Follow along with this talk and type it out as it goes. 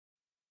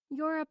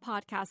You're a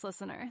podcast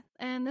listener,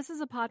 and this is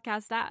a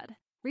podcast ad.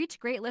 Reach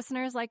great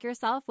listeners like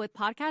yourself with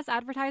podcast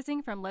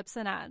advertising from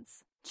Libsyn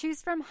Ads.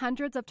 Choose from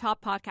hundreds of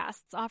top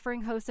podcasts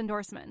offering host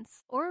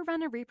endorsements, or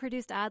run a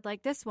reproduced ad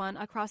like this one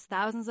across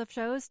thousands of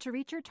shows to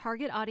reach your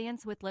target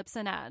audience with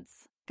Libsyn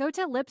Ads. Go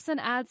to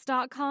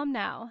libsynads.com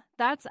now.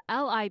 That's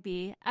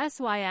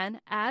LIBSYN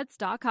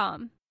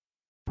ads.com.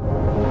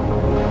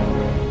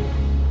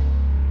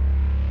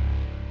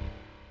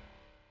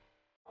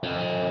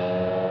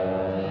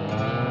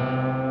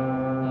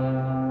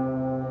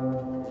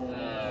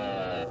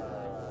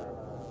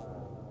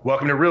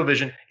 Welcome to Real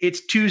Vision.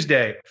 It's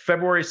Tuesday,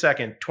 February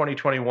 2nd,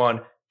 2021,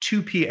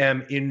 2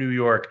 p.m. in New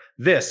York.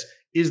 This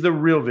is the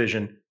Real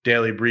Vision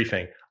Daily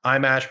Briefing.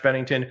 I'm Ash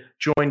Bennington,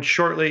 joined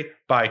shortly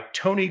by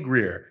Tony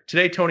Greer.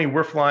 Today, Tony,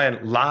 we're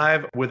flying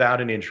live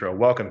without an intro.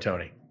 Welcome,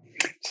 Tony.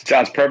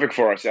 Sounds perfect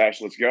for us,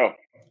 Ash. Let's go.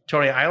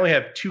 Tony, I only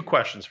have two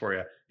questions for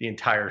you the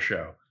entire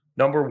show.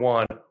 Number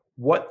one,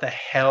 what the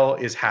hell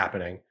is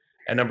happening?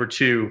 And number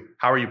two,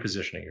 how are you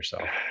positioning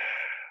yourself?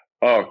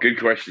 Oh, good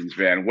questions,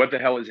 man. What the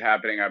hell is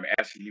happening? I'm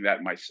asking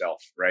that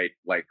myself, right?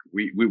 Like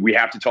we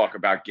have to talk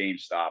about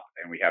GameStop,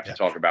 and we have to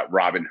talk about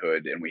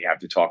Robinhood, and we have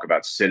to talk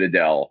about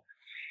Citadel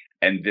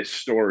and this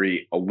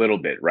story a little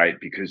bit, right?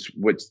 Because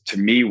what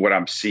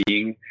I'm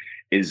seeing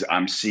is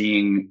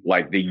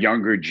like the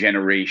younger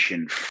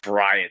generation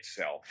fry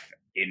itself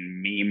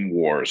in meme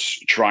wars,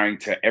 trying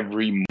to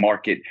every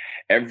market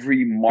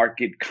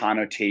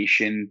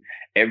connotation,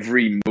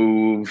 every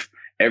move,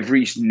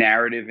 every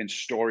narrative and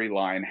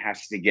storyline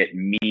has to get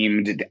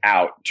memed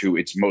out to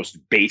its most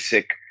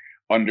basic,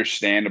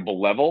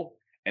 understandable level.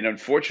 And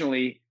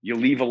unfortunately, you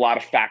leave a lot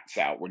of facts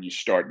out when you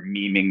start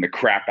memeing the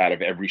crap out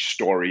of every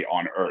story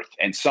on Earth.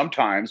 And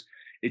sometimes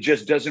it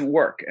just doesn't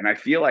work. And I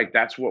feel like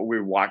that's what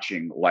we're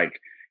watching. Like,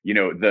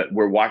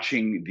 we're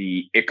watching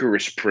the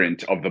Icarus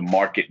print of the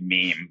market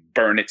meme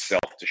burn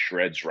itself to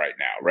shreds right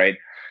now, right?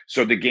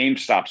 So the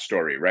GameStop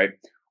story, right?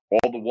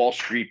 All the Wall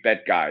Street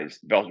Bets guys,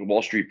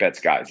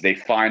 they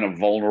find a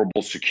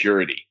vulnerable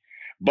security.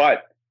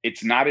 But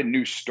it's not a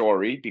new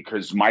story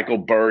because Michael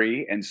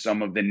Burry and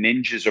some of the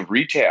ninjas of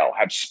retail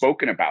have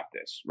spoken about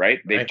this, right?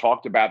 They've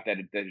talked about that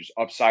there's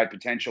upside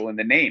potential in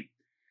the name.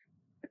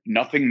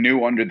 Nothing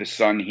new under the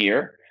sun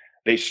here.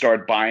 They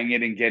start buying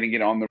it and getting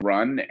it on the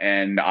run.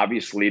 And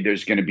obviously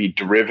there's going to be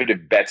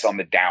derivative bets on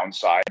the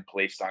downside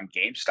placed on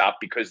GameStop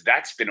because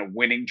that's been a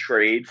winning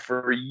trade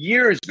for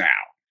years now,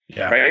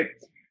 right?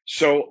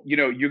 So,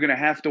 you're going to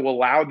have to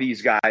allow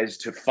these guys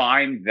to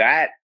find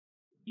that,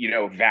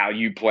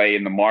 value play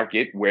in the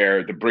market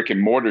where the brick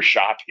and mortar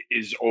shop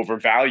is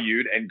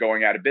overvalued and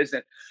going out of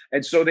business.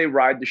 And so they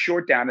ride the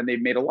short down and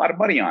they've made a lot of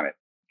money on it.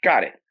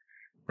 Got it.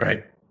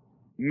 Right.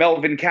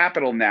 Melvin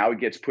Capital now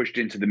gets pushed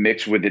into the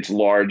mix with its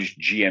large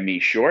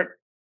GME short.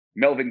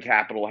 Melvin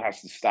Capital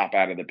has to stop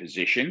out of the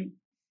position.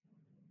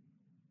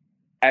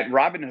 At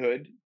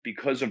Robinhood,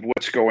 because of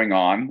what's going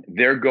on,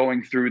 they're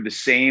going through the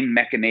same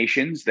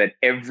machinations that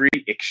every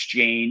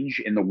exchange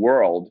in the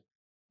world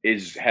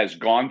has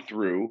gone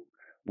through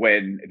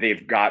when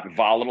they've got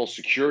volatile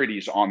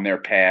securities on their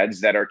pads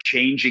that are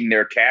changing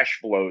their cash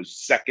flows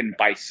second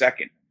by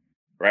second,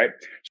 right?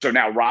 So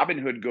now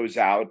Robinhood goes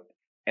out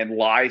and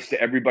lies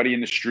to everybody in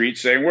the street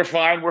saying, we're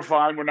fine,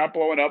 we're not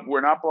blowing up,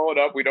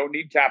 we don't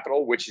need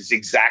capital, which is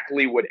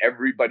exactly what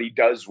everybody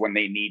does when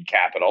they need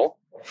capital,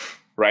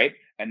 right?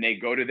 And they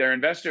go to their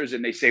investors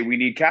and they say, we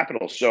need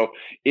capital. So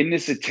in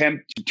this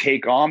attempt to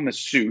take on the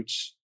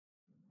suits,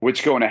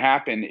 what's going to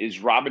happen is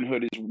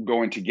Robinhood is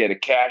going to get a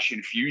cash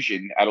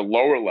infusion at a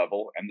lower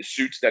level. And the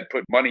suits that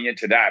put money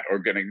into that are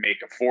going to make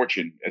a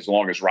fortune as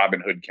long as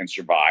Robinhood can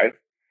survive.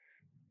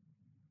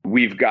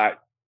 We've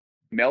got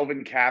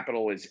Melvin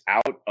Capital is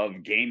out of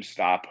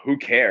GameStop. Who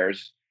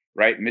cares,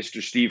 right?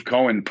 Mr. Steve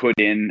Cohen put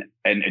in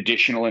an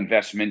additional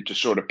investment to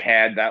sort of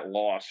pad that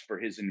loss for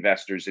his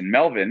investors in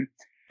Melvin.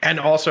 And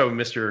also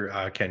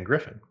Mr. Ken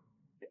Griffin.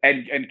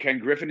 And Ken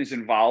Griffin is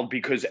involved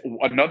because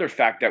another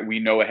fact that we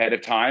know ahead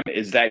of time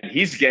is that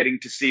he's getting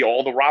to see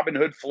all the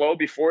Robinhood flow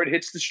before it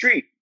hits the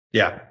street.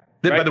 Yeah.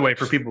 Right? By the way,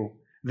 for people,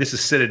 this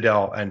is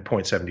Citadel and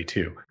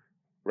Point72.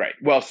 Right.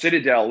 Well,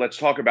 Citadel, let's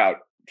talk about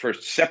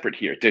first separate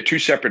here. They're two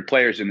separate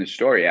players in this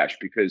story, Ash,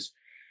 because,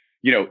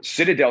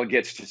 Citadel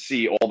gets to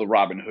see all the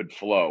Robinhood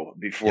flow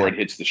before it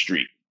hits the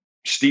street.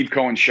 Steve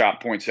Cohen's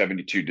shop,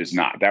 Point72, does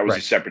not. That was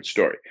a separate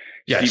story.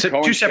 Yeah,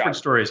 two separate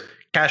stories,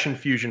 cash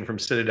infusion from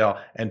Citadel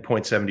and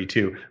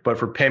Point72. But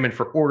for payment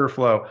for order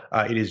flow,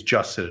 it is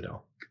just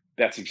Citadel.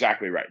 That's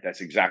exactly right.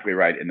 That's exactly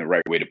right and the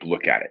right way to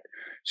look at it.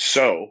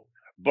 So,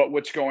 but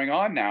what's going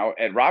on now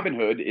at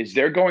Robinhood is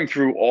they're going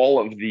through all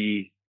of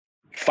the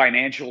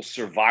financial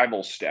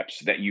survival steps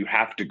that you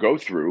have to go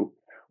through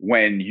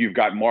when you've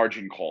got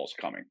margin calls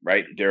coming,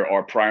 right? There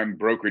are prime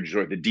brokerage,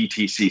 or the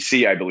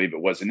DTCC, I believe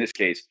it was in this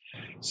case,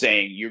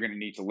 saying you're going to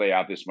need to lay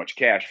out this much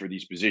cash for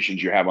these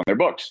positions you have on their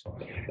books.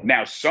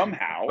 Now,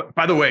 somehow...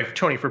 By the way,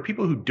 Tony, for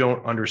people who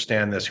don't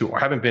understand this, who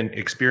haven't been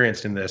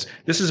experienced in this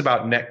is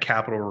about net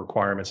capital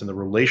requirements and the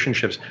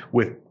relationships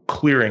with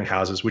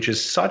clearinghouses, which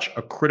is such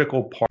a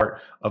critical part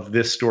of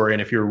this story.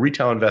 And if you're a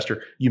retail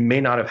investor, you may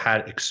not have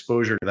had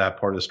exposure to that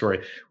part of the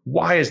story.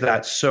 Why is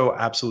that so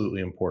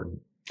absolutely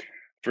important?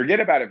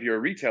 Forget about if you're a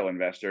retail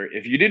investor.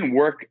 If you didn't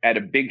work at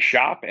a big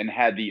shop and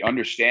had the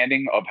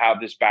understanding of how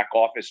this back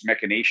office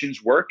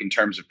machinations work in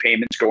terms of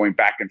payments going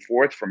back and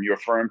forth from your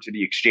firm to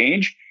the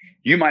exchange,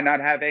 you might not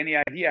have any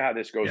idea how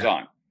this goes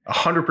on.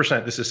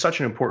 100%. This is such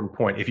an important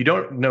point. If you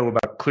don't know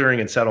about clearing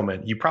and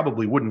settlement, you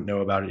probably wouldn't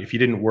know about it if you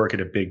didn't work at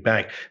a big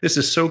bank. This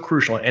is so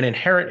crucial. And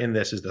inherent in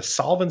this is the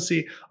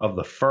solvency of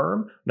the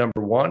firm,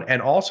 number one,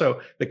 and also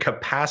the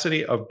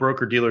capacity of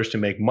broker dealers to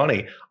make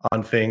money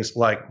on things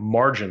like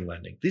margin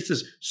lending. This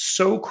is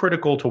so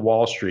critical to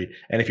Wall Street.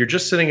 And if you're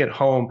just sitting at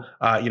home,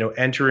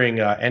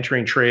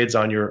 entering trades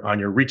on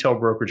your retail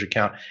brokerage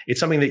account, it's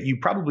something that you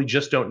probably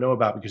just don't know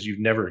about because you've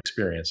never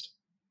experienced.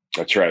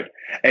 That's right.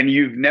 And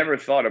you've never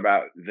thought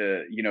about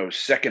the,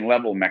 second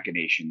level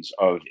machinations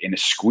of, in a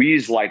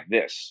squeeze like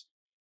this,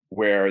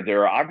 where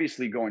there's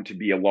obviously going to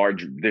be a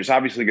large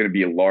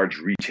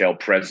retail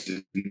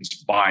presence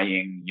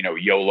buying,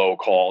 YOLO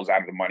calls out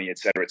of the money, et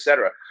cetera, et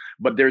cetera.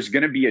 But there's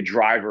going to be a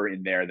driver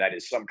in there that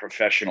is some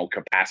professional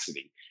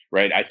capacity,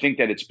 right? I think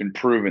that it's been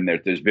proven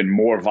that there's been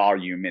more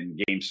volume in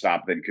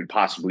GameStop than could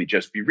possibly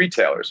just be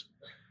retailers.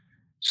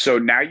 So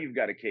now you've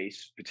got a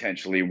case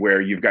potentially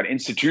where you've got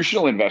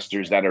institutional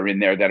investors that are in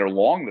there that are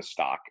long the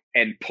stock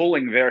and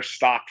pulling their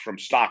stock from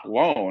stock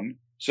loan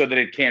so that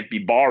it can't be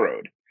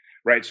borrowed,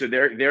 right? So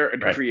they're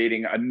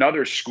creating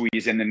another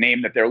squeeze in the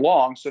name that they're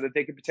long so that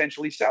they could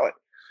potentially sell it.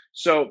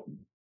 So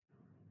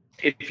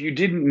if you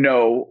didn't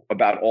know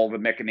about all the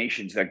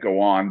machinations that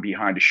go on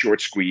behind a short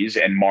squeeze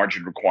and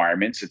margin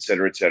requirements, et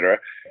cetera,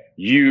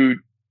 you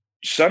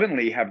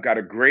suddenly have got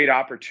a great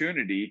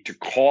opportunity to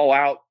call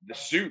out the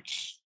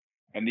suits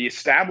and the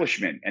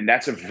establishment. And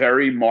that's a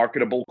very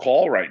marketable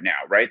call right now,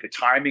 right? The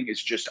timing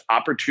is just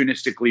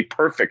opportunistically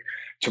perfect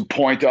to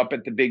point up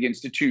at the big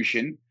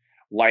institution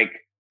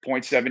like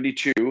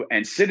Point72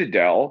 and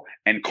Citadel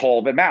and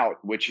call them out,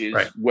 which is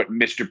what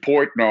Mr.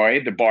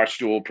 Portnoy, the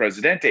Barstool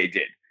Presidente,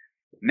 did.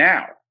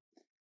 Now,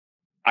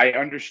 I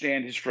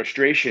understand his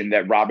frustration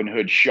that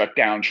Robinhood shut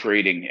down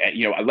trading.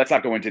 Let's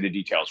not go into the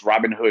details.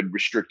 Robinhood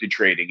restricted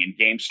trading in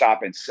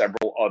GameStop and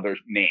several other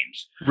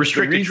names.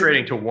 Restricted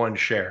trading to one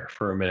share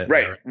for a minute.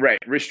 Right.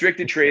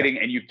 Restricted trading,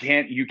 and you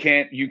can't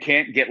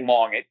get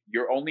long it.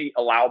 Your only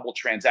allowable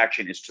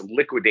transaction is to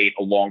liquidate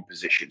a long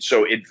position.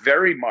 So it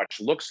very much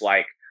looks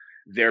like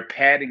they're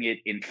padding it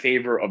in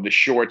favor of the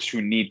shorts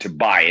who need to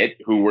buy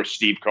it, who were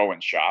Steve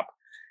Cohen's shop.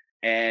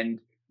 And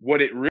what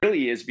it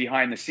really is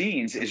behind the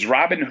scenes is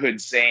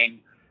Robinhood saying,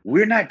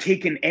 we're not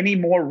taking any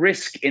more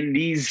risk in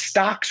these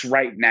stocks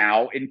right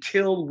now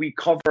until we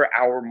cover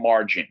our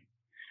margin,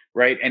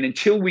 right? And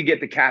until we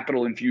get the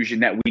capital infusion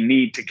that we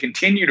need to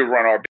continue to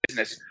run our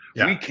business,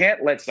 we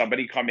can't let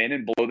somebody come in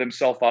and blow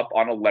themselves up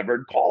on a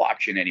levered call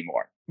option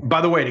anymore. By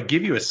the way, to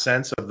give you a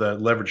sense of the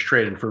leverage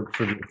trade and for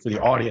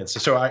the audience,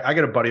 so I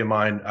got a buddy of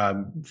mine,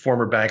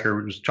 former banker,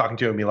 who was talking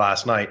to me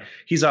last night.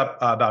 He's up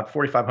about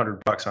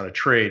 $4,500 on a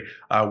trade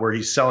where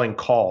he's selling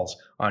calls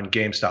on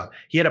GameStop.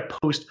 He had to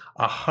post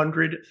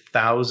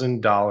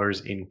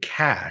 $100,000 in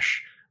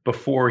cash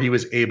before he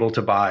was able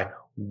to buy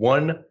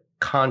one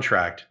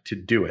contract to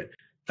do it.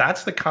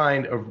 That's the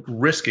kind of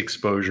risk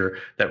exposure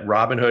that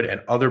Robinhood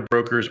and other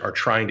brokers are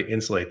trying to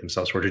insulate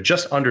themselves for. To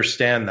just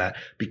understand that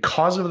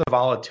because of the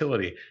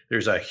volatility,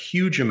 there's a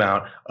huge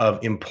amount of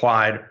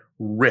implied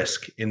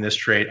risk in this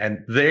trade.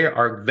 And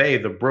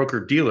the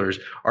broker dealers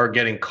are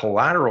getting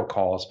collateral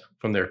calls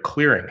from their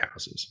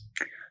clearinghouses.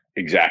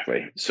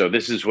 Exactly. So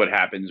this is what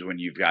happens when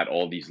you've got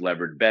all these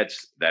levered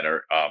bets that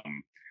are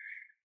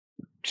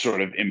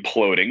sort of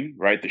imploding,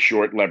 right? The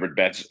short levered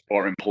bets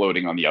are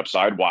imploding on the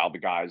upside while the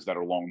guys that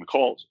are long the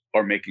calls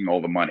are making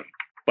all the money.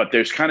 But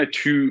there's kind of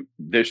two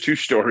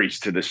stories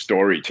to this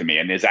story to me.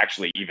 And there's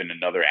actually even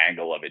another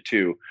angle of it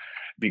too,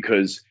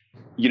 because,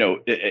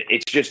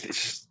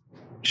 it's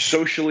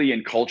socially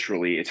and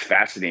culturally, it's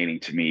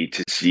fascinating to me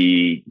to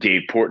see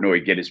Dave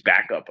Portnoy get his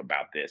back up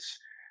about this.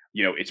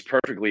 It's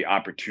perfectly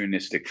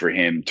opportunistic for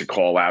him to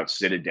call out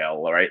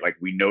Citadel, right? Like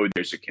we know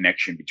there's a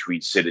connection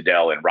between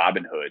Citadel and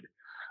Robinhood.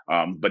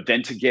 But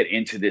then to get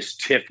into this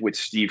tiff with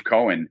Steve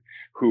Cohen,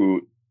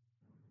 who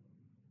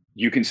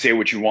you can say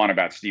what you want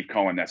about Steve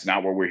Cohen. That's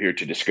not what we're here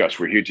to discuss.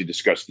 We're here to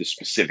discuss this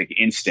specific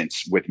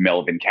instance with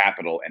Melvin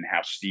Capital and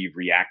how Steve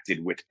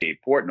reacted with Dave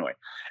Portnoy.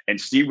 And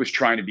Steve was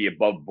trying to be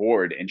above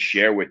board and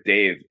share with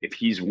Dave if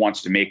he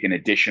wants to make an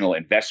additional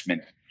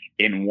investment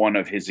in one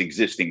of his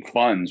existing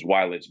funds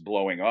while it's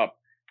blowing up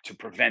to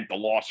prevent the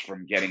loss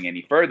from getting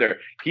any further.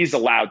 He's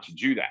allowed to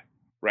do that.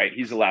 right?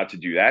 He's allowed to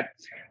do that.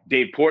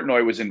 Dave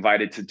Portnoy was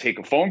invited to take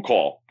a phone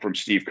call from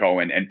Steve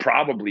Cohen, and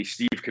probably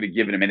Steve could have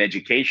given him an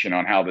education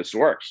on how this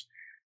works.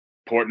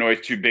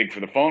 Portnoy's too big for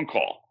the phone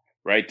call,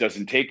 right?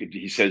 Doesn't take it.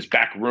 He says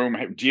backroom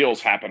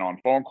deals happen on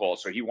phone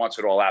calls, so he wants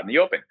it all out in the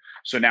open.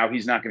 So now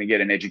he's not going to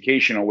get an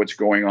education on what's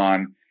going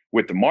on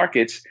with the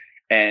markets,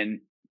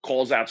 and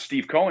calls out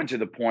Steve Cohen to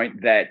the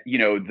point that, you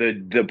know,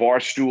 the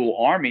Barstool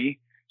army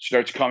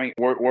starts coming,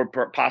 or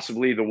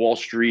possibly the Wall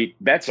Street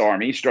Bets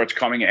army starts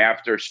coming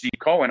after Steve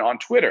Cohen on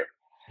Twitter.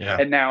 Yeah.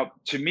 And now,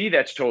 to me,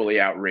 that's totally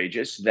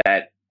outrageous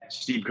that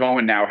Steve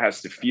Cohen now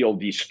has to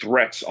field these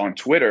threats on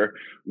Twitter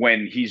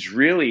when he's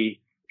really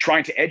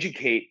trying to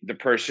educate the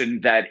person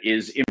that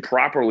is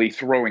improperly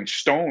throwing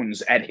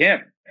stones at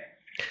him.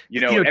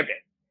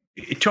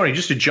 Tony,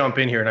 just to jump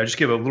in here, and I just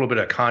give a little bit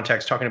of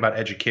context talking about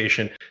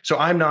education. So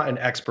I'm not an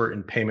expert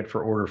in payment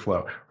for order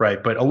flow,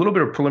 right? But a little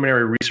bit of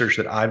preliminary research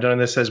that I've done on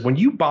this says when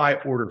you buy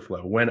order flow,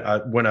 when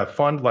a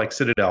fund like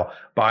Citadel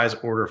buys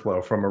order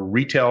flow from a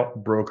retail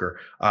broker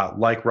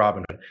like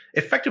Robinhood,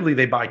 effectively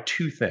they buy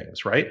two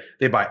things, right?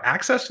 They buy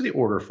access to the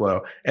order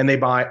flow and they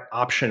buy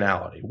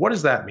optionality. What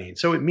does that mean?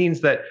 So it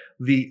means that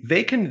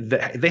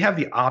they have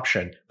the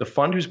option, the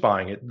fund who's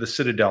buying it, the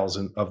Citadels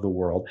of the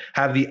world,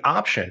 have the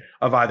option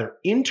of either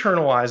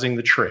internalizing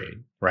the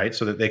trade, right?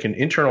 So that they can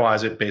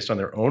internalize it based on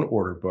their own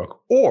order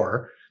book,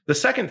 or the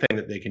second thing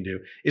that they can do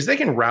is they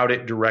can route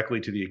it directly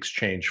to the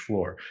exchange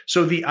floor.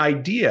 So the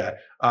idea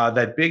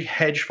that big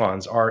hedge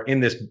funds are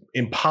in this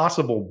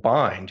impossible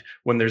bind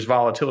when there's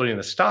volatility in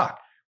the stock,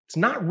 it's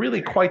not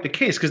really quite the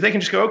case, because they can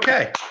just go,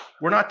 okay,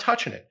 we're not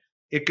touching it.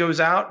 It goes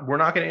out. We're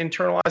not going to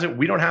internalize it.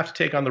 We don't have to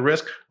take on the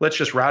risk. Let's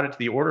just route it to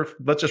the order.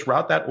 Let's just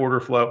route that order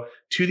flow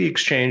to the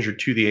exchange or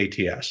to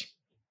the ATS.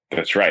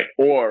 That's right.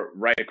 Or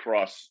right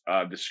across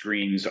the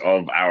screens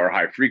of our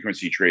high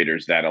frequency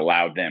traders that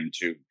allow them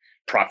to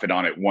profit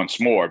on it once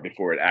more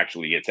before it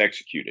actually gets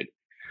executed.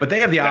 But they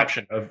have the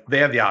option.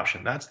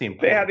 That's the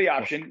important. They have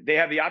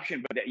the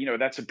option, but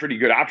that's a pretty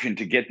good option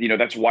to get,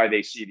 that's why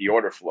they see the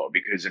order flow,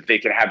 because if they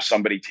can have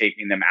somebody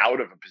taking them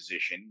out of a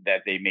position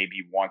that they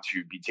maybe want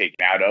to be taken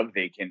out of,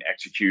 they can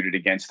execute it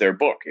against their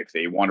book. If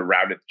they want to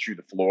route it to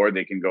the floor,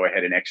 they can go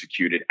ahead and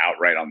execute it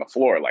outright on the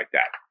floor like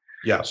that.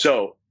 Yeah.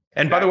 So,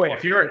 and by the way,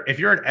 if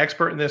you're an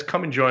expert in this,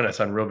 come and join us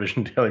on Real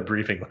Vision Daily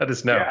Briefing. Let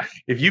us know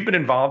if you've been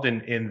involved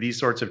in these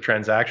sorts of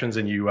transactions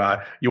and you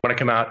want to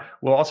come out.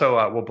 We'll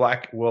also we'll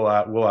black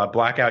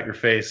out your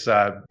face, with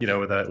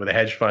a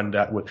hedge fund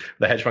with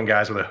the hedge fund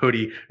guys with a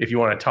hoodie if you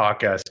want to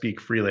talk, speak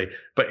freely.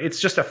 But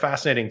it's just a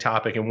fascinating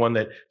topic, and one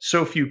that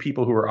so few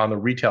people who are on the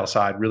retail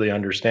side really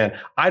understand.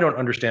 I don't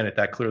understand it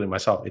that clearly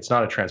myself. It's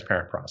not a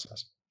transparent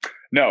process.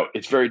 No,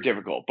 it's very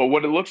difficult. But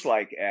what it looks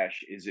like,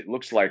 Ash, is it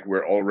looks like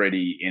we're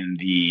already in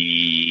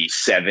the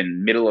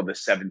middle of the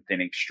seventh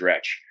inning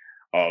stretch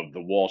of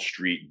the Wall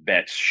Street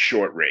Bets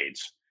short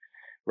raids,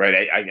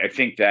 right? I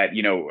think that,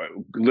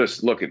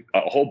 let's look at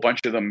a whole bunch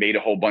of them made a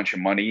whole bunch of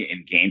money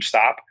in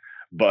GameStop.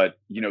 But,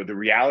 the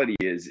reality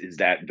is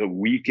that the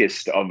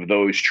weakest of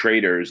those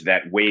traders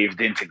that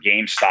waved into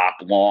GameStop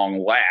long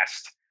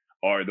last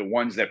are the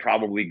ones that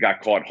probably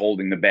got caught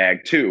holding the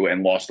bag too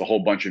and lost a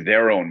whole bunch of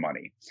their own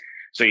money.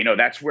 So,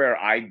 that's where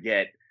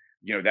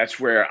that's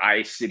where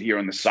I sit here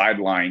on the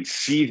sideline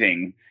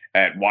seething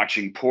at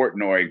watching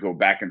Portnoy go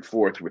back and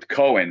forth with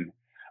Cohen,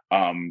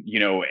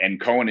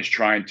 and Cohen is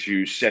trying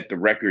to set the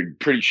record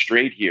pretty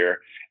straight here.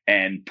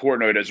 And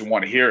Portnoy doesn't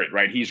want to hear it,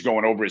 right? He's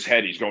going over his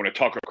head. He's going to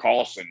Tucker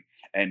Carlson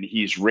and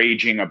he's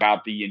raging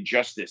about the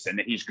injustice. And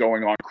then he's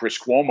going on Chris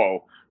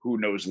Cuomo, who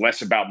knows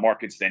less about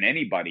markets than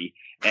anybody.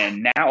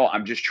 And now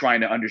I'm just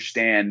trying to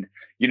understand,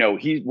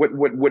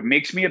 what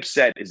makes me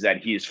upset is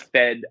that he has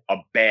fed a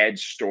bad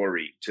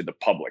story to the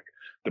public.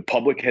 The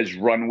public has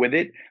run with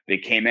it. They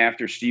came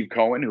after Steve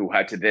Cohen, who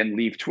had to then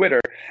leave Twitter.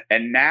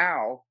 And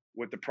now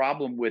what the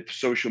problem with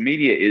social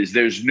media is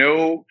there's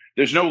no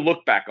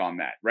look back on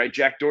that, right?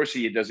 Jack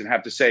Dorsey doesn't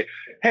have to say,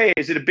 hey,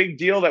 is it a big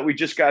deal that we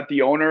just got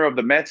the owner of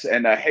the Mets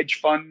and a hedge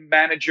fund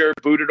manager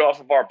booted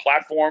off of our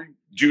platform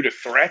due to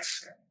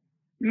threats?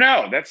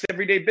 No, that's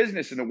everyday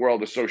business in the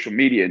world of social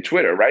media and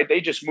Twitter, right? They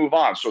just move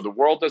on. So the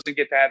world doesn't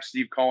get to have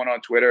Steve Cohen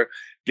on Twitter.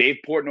 Dave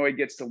Portnoy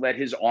gets to let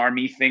his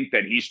army think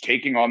that he's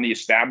taking on the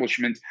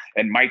establishment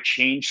and might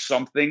change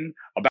something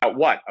about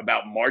what?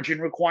 About margin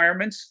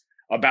requirements?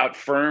 About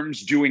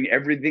firms doing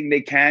everything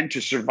they can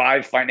to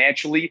survive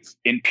financially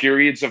in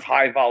periods of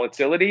high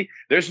volatility?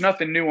 There's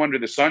nothing new under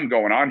the sun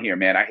going on here,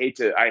 man. I hate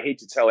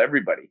to tell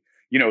everybody.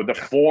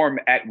 The form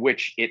at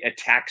which it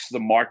attacks the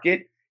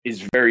market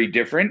is very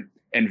different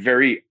and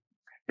very,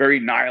 very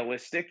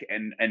nihilistic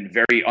and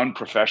very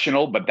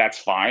unprofessional, but that's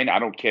fine. I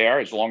don't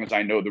care. As long as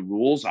I know the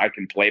rules, I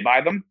can play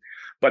by them.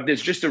 But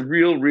there's just a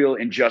real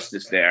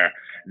injustice there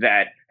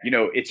that,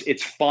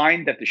 it's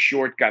fine that the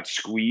short got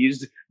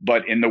squeezed,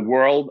 but in the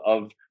world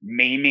of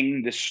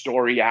maiming the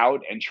story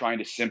out and trying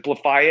to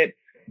simplify it,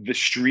 the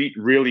street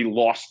really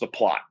lost the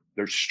plot.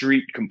 The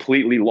street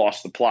completely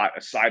lost the plot,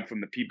 aside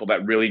from the people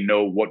that really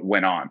know what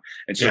went on.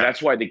 And so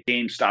that's why the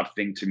GameStop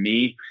thing to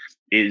me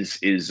it's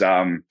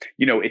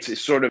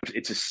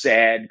a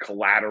sad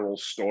collateral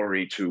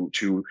story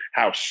to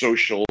how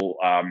social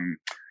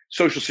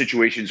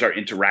situations are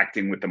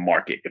interacting with the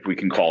market, if we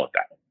can call it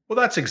that. Well,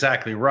 that's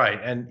exactly right.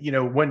 And,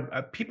 when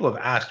people have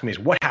asked me,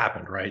 what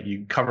happened, right?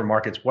 You cover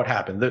markets, what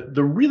happened?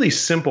 The really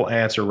simple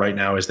answer right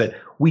now is that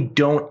we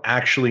don't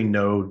actually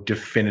know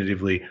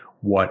definitively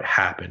what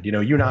happened. You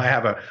and I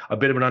have a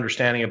bit of an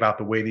understanding about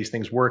the way these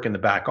things work in the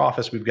back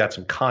office. We've got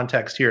some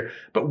context here,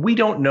 but we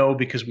don't know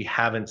because we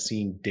haven't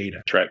seen data.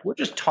 That's right. We're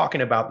just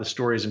talking about the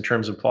stories in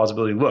terms of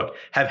plausibility. Look,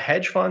 have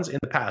hedge funds in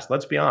the past,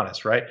 let's be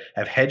honest, right?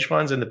 Have hedge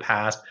funds in the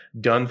past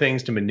done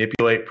things to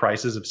manipulate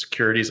prices of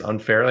securities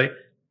unfairly?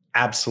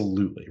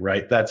 Absolutely,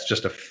 right? That's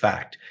just a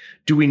fact.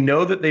 Do we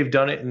know that they've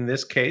done it in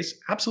this case?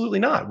 Absolutely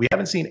not. We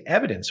haven't seen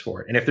evidence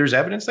for it. And if there's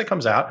evidence that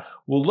comes out,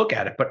 we'll look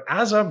at it. But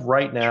as of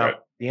right now, Sure.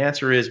 The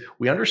answer is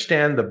we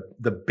understand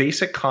the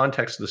basic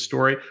context of the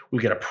story. We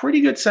get a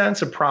pretty good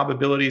sense of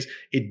probabilities.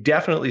 It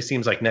definitely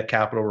seems like net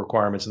capital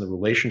requirements and the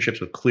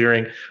relationships with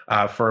clearing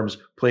firms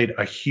played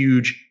a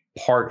huge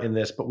part in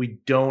this, but we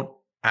don't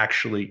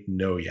actually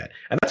know yet.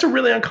 And that's a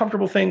really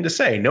uncomfortable thing to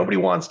say. Nobody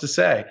wants to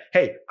say,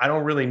 hey, I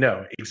don't really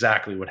know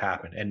exactly what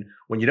happened. And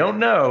when you don't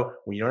know,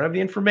 when you don't have the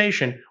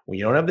information, when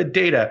you don't have the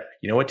data,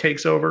 you know what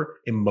takes over?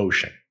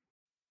 Emotion.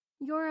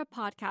 You're a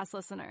podcast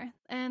listener,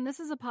 and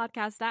this is a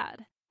podcast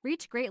ad.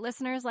 Reach great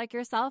listeners like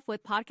yourself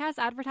with podcast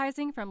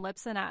advertising from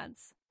Libsyn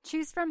Ads.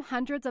 Choose from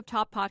hundreds of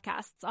top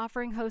podcasts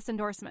offering host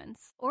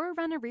endorsements, or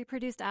run a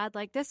reproduced ad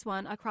like this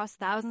one across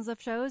thousands of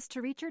shows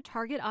to reach your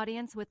target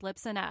audience with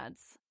Libsyn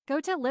Ads. Go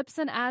to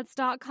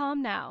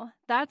libsynads.com now.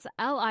 That's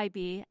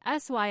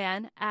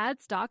LIBSYN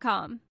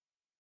ads.com.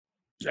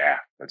 Yeah,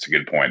 that's a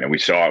good point. And we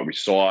saw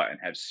and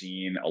have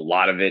seen a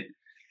lot of it.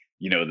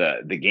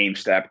 The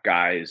GameStop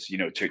guys, to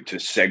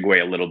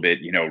segue a little bit,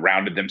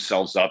 rounded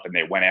themselves up and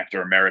they went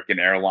after American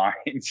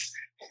Airlines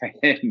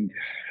and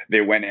they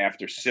went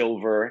after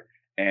silver.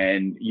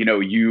 And,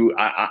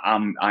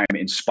 I'm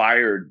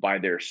inspired by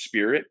their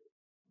spirit.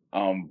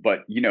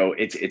 But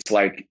it's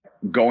like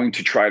going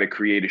to try to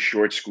create a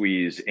short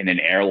squeeze in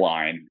an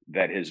airline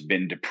that has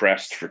been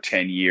depressed for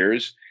 10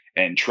 years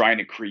and trying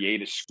to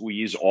create a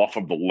squeeze off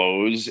of the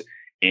lows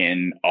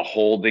in a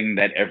holding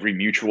that every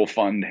mutual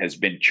fund has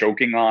been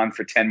choking on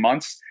for 10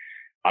 months.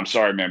 I'm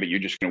sorry, man, but you're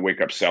just going to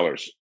wake up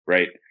sellers,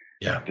 right?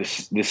 Yeah.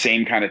 The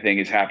same kind of thing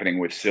is happening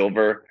with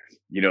silver.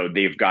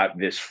 They've got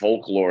this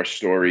folklore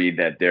story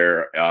that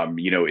there,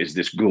 is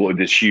this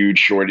huge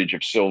shortage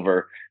of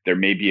silver. There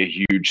may be a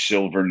huge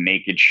silver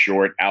naked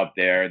short out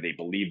there. They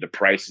believe the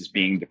price is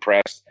being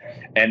depressed.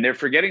 And they're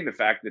forgetting the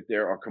fact that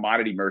there are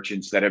commodity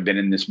merchants that have been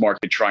in this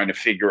market trying to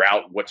figure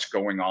out what's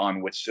going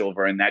on with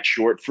silver and that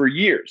short for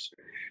years.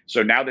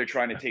 So now they're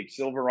trying to take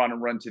silver on a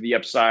run to the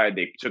upside.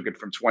 They took it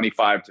from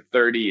 25 to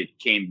 30. It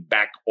came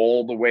back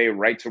all the way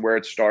right to where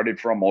it started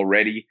from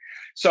already.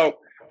 So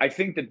I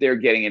think that they're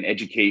getting an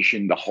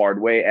education the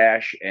hard way,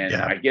 Ash. And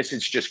I guess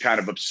it's just kind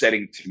of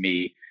upsetting to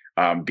me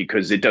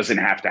because it doesn't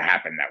have to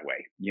happen that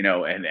way,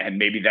 and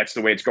maybe that's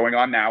the way it's going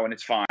on now and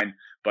it's fine.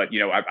 But,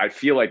 I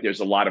feel like there's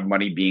a lot of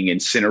money being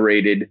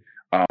incinerated.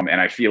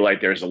 And I feel like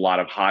there's a lot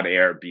of hot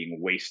air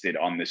being wasted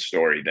on this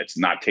story that's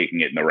not taking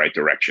it in the right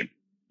direction.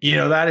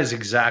 That is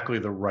exactly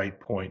the right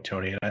point,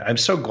 Tony. And I'm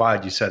so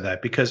glad you said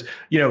that because,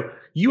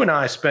 you and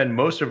I spend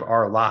most of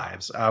our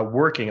lives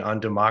working on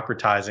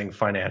democratizing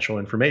financial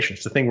information.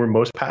 It's the thing we're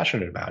most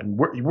passionate about. And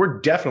we're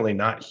definitely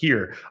not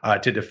here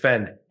to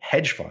defend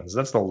hedge funds.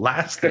 That's the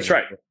last thing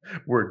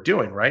we're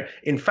doing, right?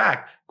 In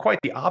fact, quite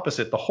the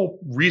opposite. The whole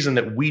reason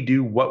that we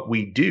do what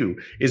we do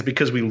is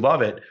because we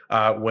love it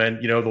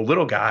when, the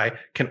little guy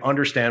can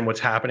understand what's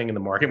happening in the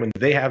market, when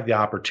they have the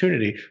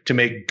opportunity to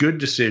make good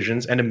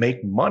decisions and to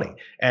make money.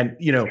 And,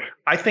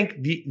 I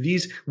think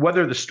these,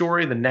 whether the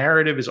story, the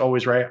narrative is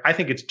always right, I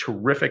think it's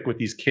terrific with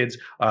these kids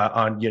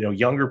on,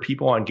 younger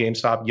people on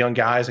GameStop, young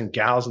guys and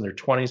gals in their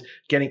 20s,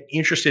 getting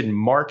interested in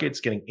markets,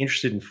 getting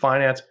interested in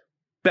finance.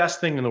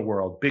 Best thing in the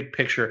world, big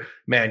picture,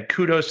 man,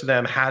 kudos to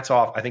them, hats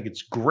off. I think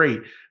it's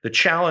great. The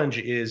challenge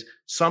is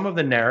some of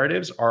the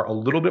narratives are a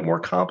little bit more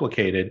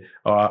complicated,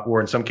 or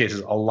in some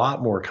cases, a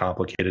lot more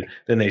complicated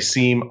than they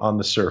seem on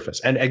the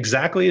surface. And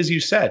exactly as you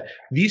said,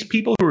 these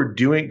people who are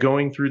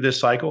going through this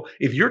cycle,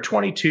 if you're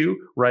 22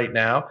 right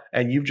now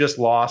and you've just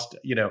lost,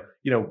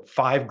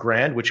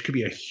 $5,000, which could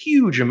be a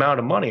huge amount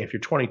of money if you're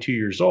 22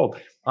 years old,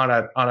 on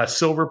a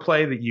silver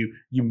play that you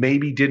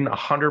maybe didn't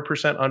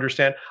 100%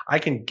 understand, I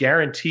can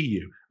guarantee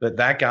you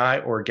that guy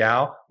or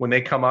gal, when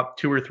they come up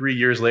 2 or 3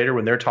 years later,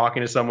 when they're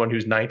talking to someone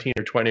who's 19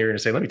 or 20, you're going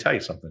to say, let me tell you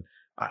something.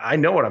 I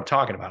know what I'm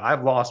talking about.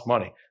 I've lost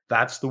money.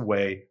 That's the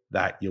way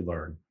that you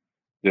learn.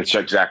 That's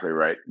exactly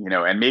right.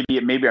 And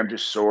maybe I'm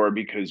just sore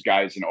because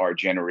guys in our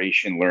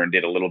generation learned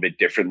it a little bit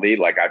differently.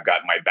 Like I've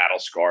got my battle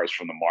scars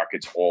from the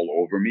markets all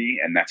over me,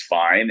 and that's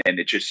fine. And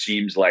it just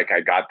seems like I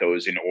got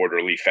those in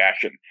orderly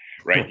fashion,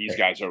 right? These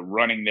guys are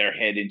running their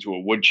head into a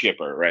wood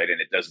chipper, right?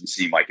 And it doesn't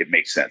seem like it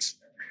makes sense.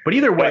 But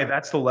either way,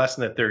 that's the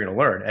lesson that they're going to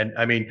learn. And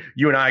I mean,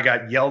 you and I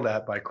got yelled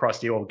at by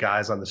crusty old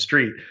guys on the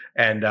street,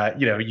 and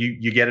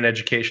you get an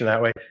education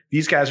that way.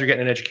 These guys are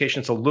getting an education.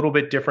 It's a little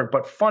bit different,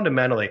 but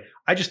fundamentally,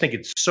 I just think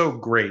it's so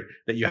great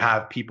that you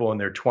have people in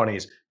their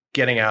 20s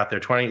getting out there,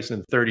 20s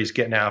and 30s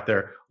getting out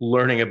there,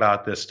 learning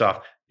about this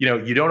stuff.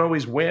 You don't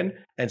always win,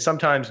 and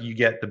sometimes you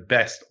get the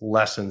best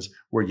lessons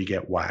where you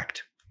get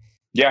whacked.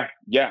 Yeah.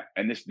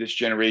 And this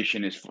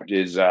generation is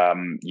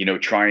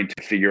trying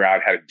to figure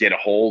out how to get a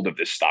hold of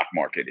the stock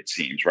market, it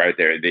seems, right?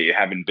 They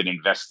haven't been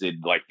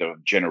invested like the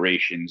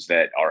generations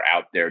that are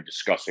out there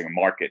discussing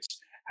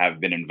markets have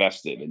been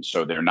invested. And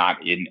so they're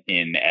not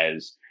in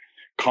as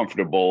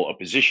comfortable a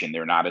position.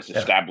 They're not as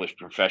established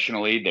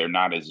professionally. They're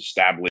not as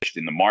established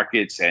in the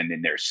markets and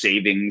in their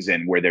savings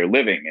and where they're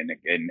living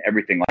and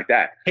everything like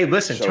that. Hey,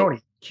 listen, Tony,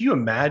 can you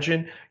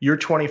imagine you're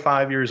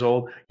 25 years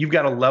old, you've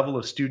got a level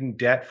of student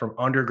debt from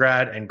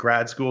undergrad and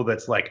grad school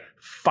that's like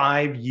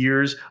 5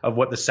 years of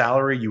what the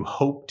salary you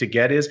hope to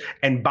get is.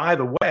 And by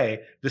the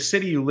way, the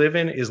city you live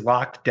in is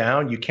locked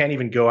down. You can't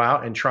even go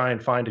out and try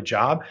and find a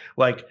job.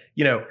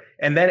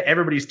 And then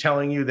everybody's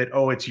telling you that,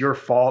 oh, it's your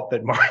fault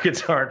that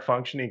markets aren't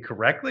functioning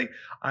correctly.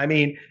 I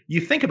mean,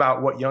 you think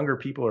about what younger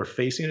people are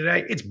facing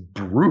today, it's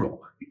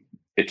brutal.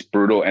 It's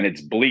brutal and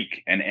it's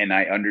bleak. And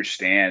I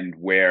understand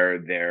where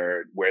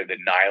the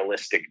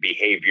nihilistic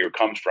behavior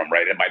comes from,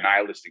 right? And by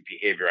nihilistic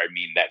behavior, I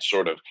mean that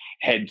sort of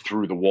head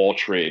through the wall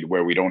trade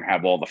where we don't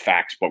have all the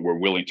facts, but we're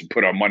willing to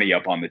put our money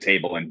up on the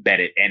table and bet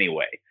it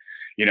anyway.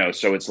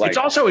 So it's like, it's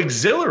also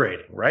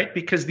exhilarating, right?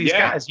 Because these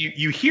guys,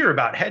 you hear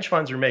about hedge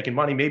funds are making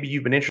money. Maybe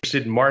you've been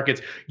interested in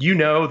markets.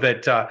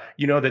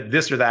 That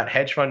this or that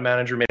hedge fund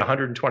manager made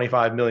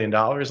 $125 million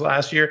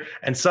last year.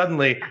 And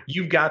suddenly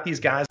you've got these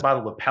guys by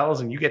the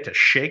lapels and you get to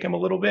shake them a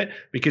little bit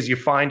because you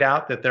find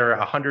out that they're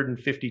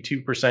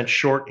 152%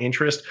 short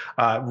interest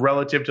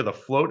relative to the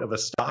float of a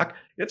stock.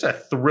 It's a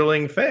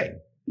thrilling thing.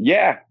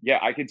 Yeah,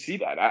 I can see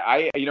that.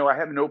 I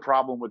have no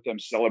problem with them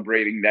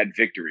celebrating that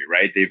victory,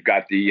 right? They've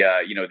got the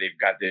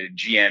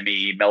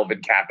GME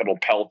Melvin Capital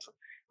pelt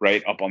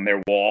right up on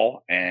their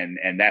wall,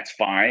 and that's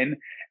fine.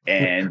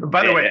 And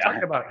by the way,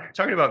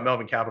 talking about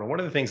Melvin Capital, one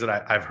of the things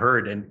that I've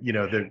heard, and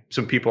there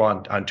some people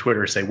on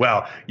Twitter say,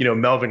 well,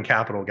 Melvin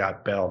Capital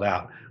got bailed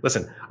out.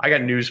 Listen, I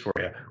got news for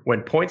you.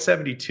 When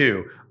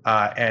Point72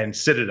 and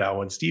Citadel,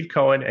 when Steve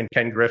Cohen and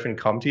Ken Griffin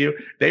come to you,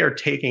 they are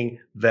taking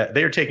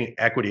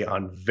equity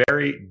on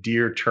very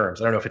dear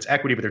terms. I don't know if it's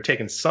equity, but they're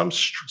taking some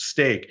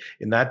stake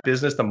in that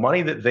business. The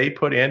money that they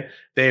put in,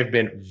 they have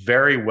been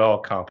very well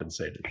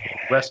compensated.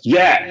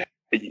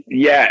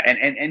 Yeah,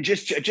 and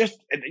just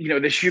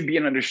there should be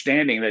an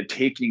understanding that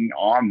taking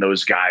on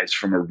those guys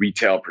from a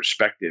retail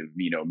perspective,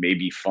 may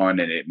be fun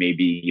and it may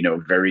be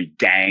very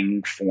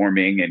gang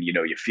forming and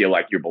you feel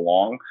like you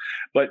belong.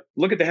 But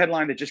look at the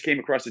headline that just came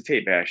across the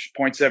tape, Ash.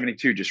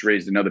 Point72 just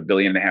raised another $1.5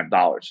 billion,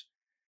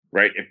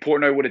 right? If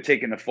Portnoy would have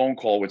taken the phone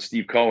call with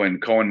Steve Cohen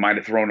might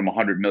have thrown him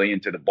 $100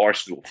 million to the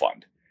Barstool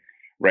Fund.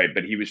 Right.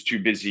 But he was too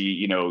busy,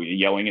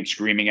 yelling and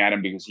screaming at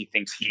him because he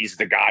thinks he's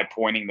the guy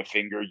pointing the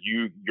finger.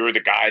 You're the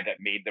guy that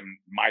made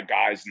my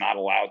guys not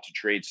allowed to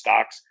trade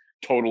stocks.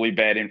 Totally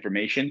bad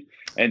information.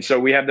 And so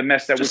we have the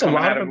mess that we're coming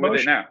out of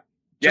with it now.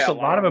 Just a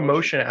lot of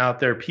emotion out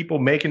there, people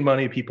making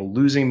money, people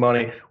losing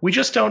money. We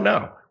just don't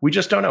know. We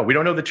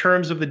don't know the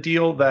terms of the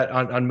deal that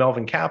on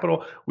Melvin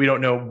Capital. We don't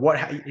know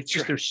it's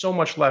just, there's so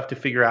much left to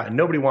figure out and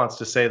nobody wants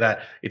to say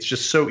that. It's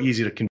just so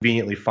easy to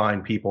conveniently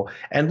find people.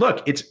 And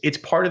look, it's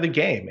part of the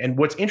game. And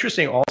what's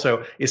interesting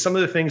also is some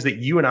of the things that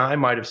you and I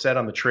might have said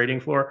on the trading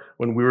floor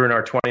when we were in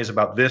our 20s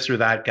about this or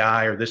that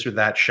guy or this or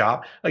that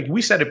shop. Like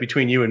we said it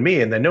between you and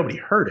me and then nobody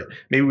heard it.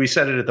 Maybe we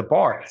said it at the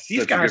bar.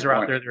 These guys are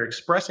out there, they're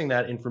expressing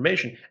that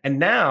information. And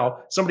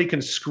now somebody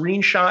can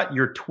screenshot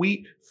your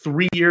tweet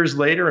 3 years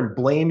later and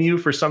blame you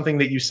for something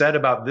that you said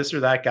about this or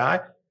that guy.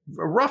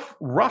 A rough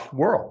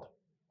world.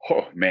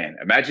 Oh, man.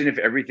 Imagine if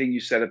everything you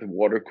said at the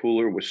water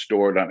cooler was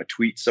stored on a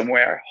tweet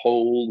somewhere.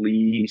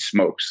 Holy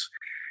smokes.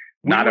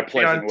 Not a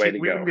pleasant way to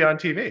go. We wouldn't be on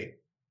TV.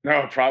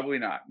 No, probably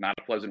not. Not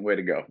a pleasant way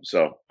to go.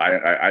 So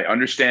I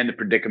understand the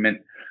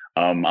predicament.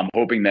 I'm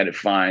hoping that it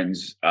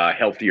finds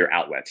healthier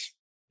outlets.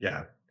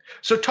 Yeah.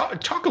 So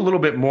talk a little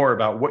bit more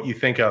about what you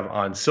think of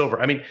on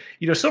silver. I mean,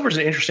 silver is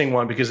an interesting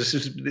one because this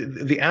is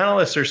the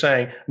analysts are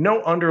saying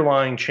no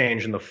underlying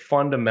change in the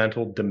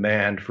fundamental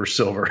demand for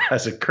silver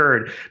has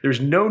occurred.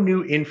 There's no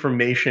new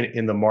information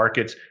in the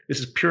markets. This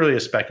is purely a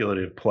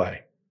speculative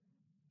play.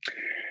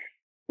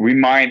 We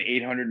mine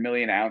 800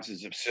 million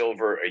ounces of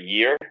silver a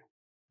year.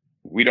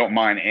 We don't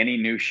mine any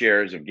new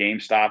shares of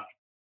GameStop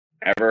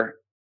ever.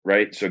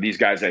 Right. So these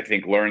guys, I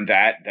think, learned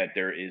that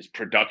there is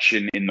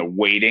production in the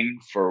waiting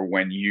for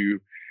when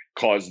you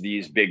cause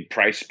these big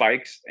price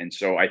spikes. And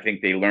so I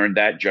think they learned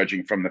that,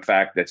 judging from the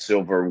fact that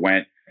silver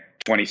went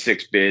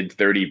 26 bid,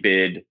 30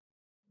 bid,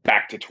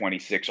 back to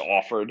 26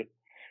 offered.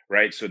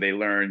 Right. So they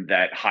learned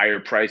that higher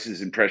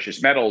prices in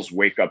precious metals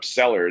wake up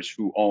sellers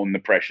who own the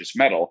precious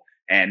metal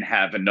and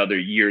have another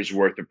year's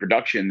worth of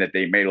production that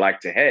they may like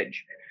to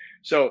hedge.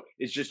 So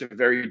it's just a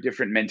very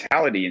different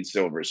mentality in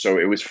silver. So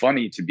it was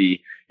funny to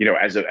be,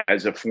 as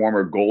a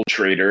former gold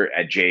trader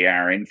at J.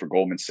 Aron for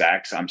Goldman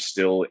Sachs, I'm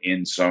still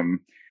in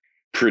some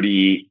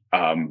pretty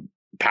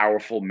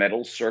powerful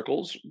metals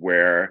circles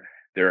where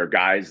there are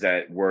guys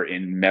that were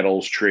in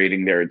metals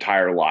trading their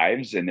entire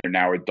lives, and they're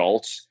now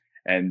adults,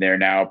 and they're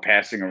now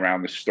passing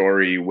around the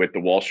story with the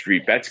Wall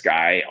Street Bets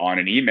guy on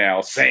an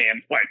email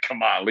saying, like,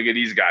 come on, look at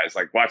these guys.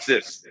 Like, watch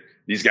this.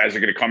 These guys are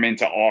going to come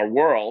into our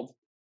world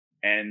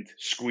and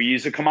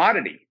squeeze a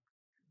commodity.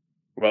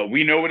 Well,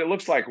 we know what it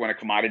looks like when a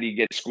commodity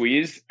gets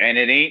squeezed, and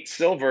it ain't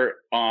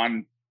silver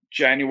on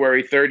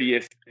January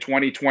 30th,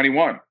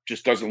 2021.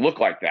 Just doesn't look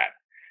like that,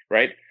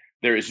 right?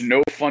 There is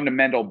no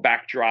fundamental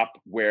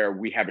backdrop where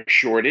we have a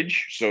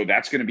shortage, so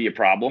that's going to be a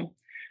problem.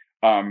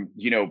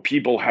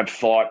 People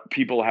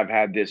have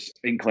had this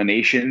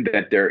inclination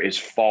that there is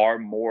far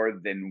more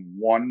than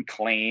one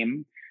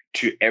claim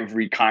to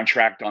every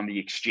contract on the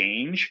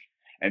exchange,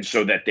 and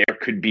so that there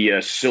could be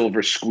a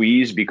silver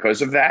squeeze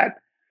because of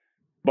that.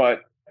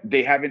 But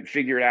they haven't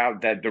figured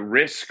out that the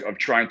risk of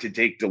trying to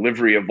take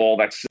delivery of all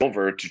that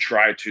silver to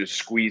try to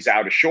squeeze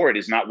out a short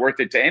is not worth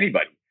it to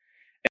anybody.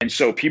 And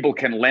so people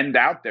can lend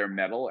out their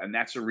metal, and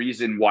that's a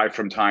reason why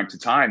from time to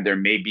time there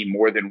may be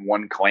more than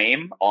one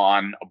claim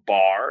on a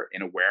bar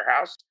in a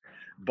warehouse.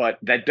 But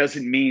that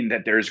doesn't mean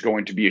that there's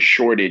going to be a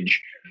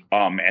shortage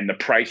and the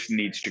price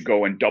needs to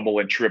go and double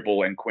and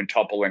triple and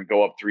quintuple and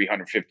go up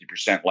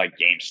 350% like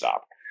GameStop.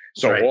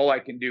 So All I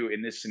can do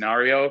in this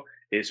scenario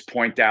is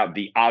point out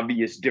the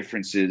obvious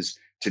differences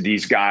to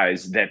these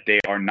guys, that they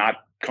are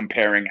not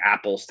comparing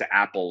apples to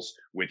apples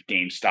with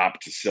GameStop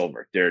to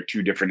silver. They're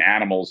two different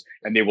animals,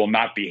 and they will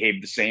not behave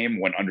the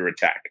same when under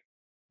attack.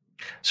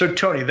 So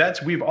Tony,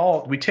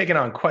 we've taken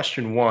on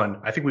question one.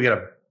 I think we got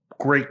a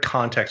great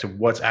context of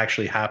what's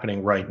actually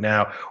happening right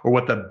now, or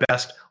what the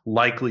best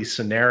likely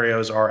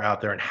scenarios are out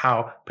there and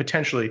how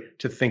potentially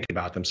to think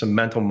about them, some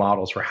mental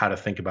models for how to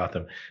think about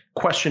them.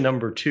 Question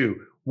number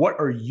two, what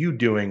are you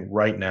doing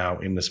right now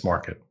in this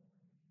market?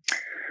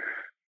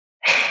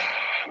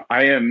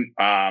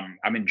 I'm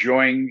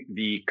enjoying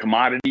the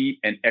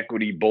commodity and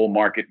equity bull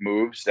market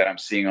moves that I'm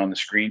seeing on the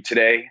screen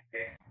today.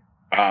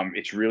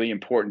 It's really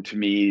important to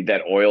me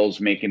that oil's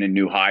making a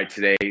new high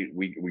today.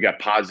 We got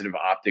positive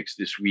optics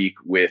this week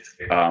with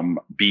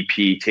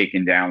BP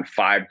taking down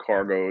 5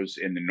 cargoes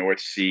in the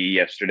North Sea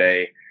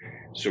yesterday.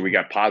 So we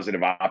got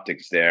positive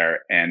optics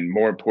there. And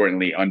more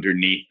importantly,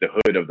 underneath the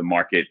hood of the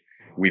market,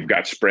 we've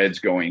got spreads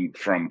going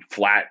from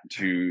flat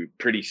to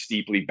pretty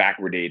steeply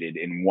backwardated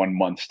in 1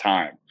 month's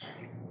time.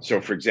 So,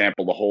 for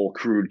example, the whole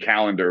crude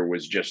calendar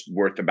was just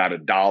worth about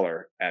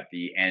 $1 at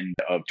the end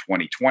of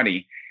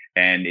 2020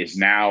 and is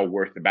now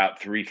worth about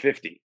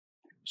 $3.50.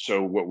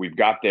 So what we've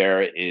got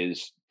there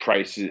is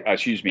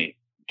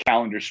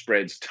calendar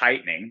spreads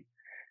tightening.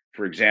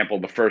 For example,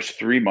 the first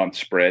 3-month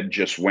spread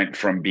just went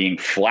from being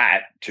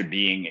flat to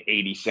being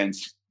 80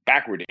 cents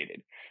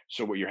backwardated.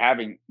 So what you're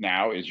having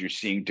now is you're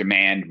seeing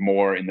demand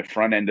more in the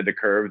front end of the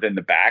curve than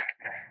the back.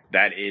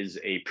 That is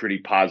a pretty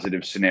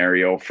positive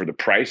scenario for the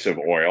price of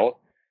oil.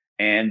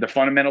 And the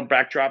fundamental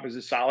backdrop is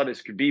as solid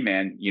as could be,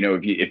 man.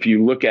 If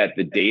you look at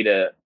the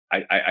data,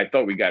 I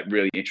thought we got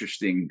really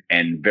interesting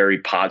and very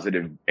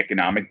positive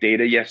economic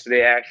data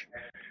yesterday, Ash.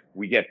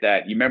 We get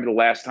that. You remember the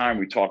last time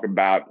we talked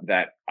about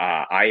that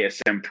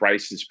ISM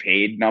prices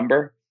paid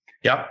number?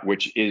 Yeah.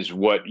 Which is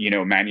what,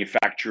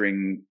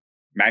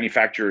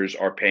 manufacturers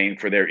are paying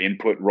for their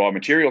input raw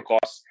material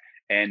costs.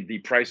 And the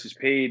prices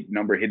paid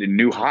number hit a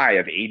new high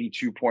of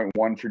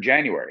 82.1 for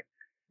January.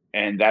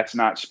 And that's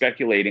not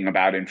speculating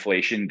about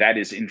inflation. That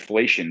is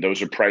inflation.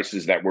 Those are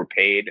prices that were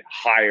paid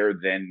higher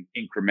than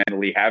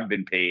incrementally have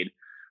been paid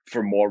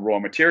for more raw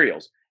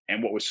materials.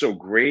 And what was so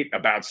great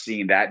about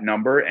seeing that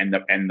number and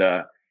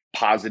the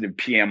positive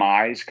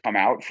PMIs come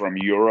out from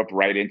Europe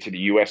right into the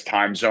US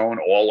time zone,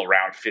 all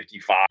around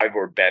 55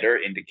 or better,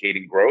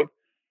 indicating growth,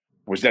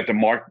 was that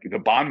the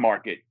bond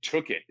market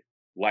took it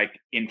like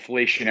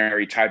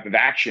inflationary type of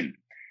action.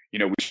 We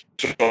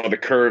saw the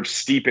curve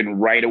steepen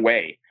right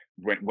away.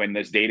 When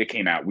this data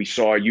came out, we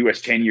saw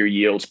U.S. 10-year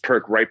yields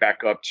perk right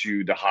back up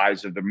to the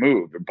highs of the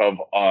move, above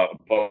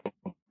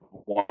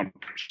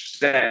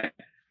 1%.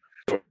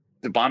 So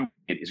the bond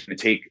market is going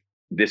to take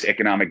this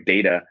economic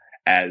data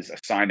as a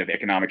sign of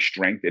economic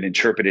strength and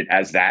interpret it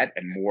as that,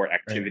 and more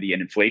activity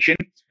and inflation.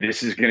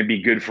 This is going to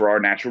be good for our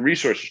natural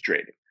resources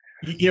trading.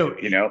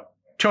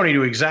 Tony,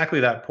 to exactly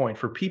that point,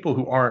 for people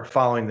who aren't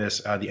following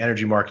this, the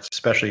energy markets,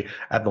 especially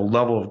at the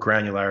level of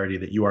granularity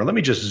that you are, let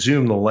me just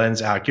zoom the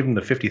lens out, give them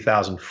the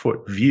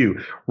 50,000-foot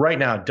view. Right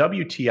now,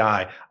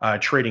 WTI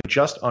trading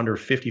just under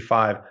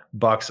 $55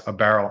 a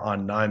barrel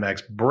on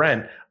NYMEX.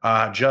 Brent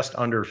just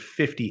under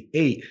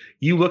 58.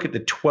 You look at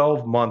the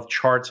 12-month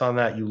charts on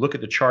that. You look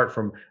at the chart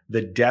from the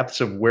depths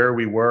of where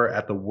we were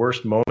at the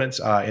worst moments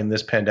in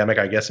this pandemic,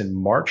 I guess in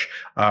March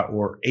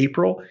or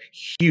April.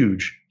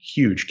 Huge,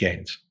 huge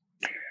gains.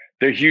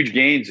 They're huge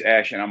gains,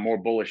 Ash, and I'm more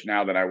bullish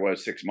now than I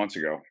was 6 months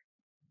ago.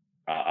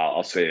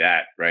 I'll say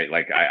that, right?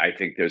 Like I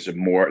think there's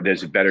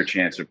a better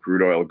chance of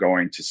crude oil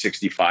going to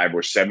 65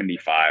 or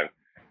 75,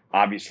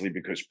 obviously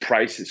because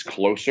price is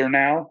closer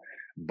now,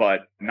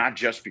 but not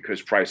just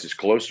because price is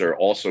closer,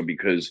 also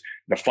because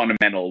the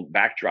fundamental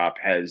backdrop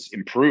has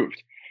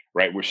improved,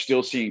 right? We're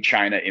still seeing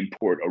China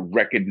import a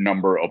record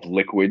number of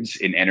liquids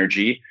in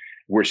energy.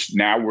 We're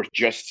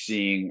just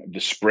seeing the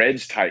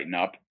spreads tighten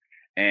up.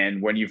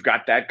 And when you've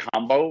got that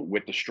combo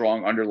with the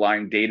strong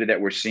underlying data that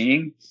we're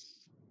seeing,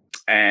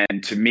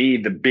 and to me,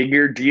 the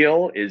bigger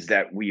deal is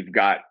that we've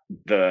got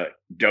the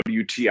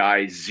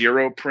WTI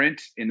zero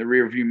print in the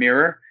rearview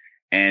mirror,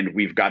 and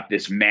we've got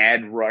this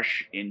mad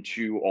rush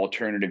into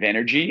alternative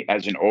energy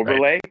as an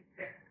overlay.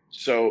 Right.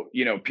 So,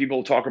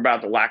 people talk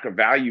about the lack of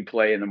value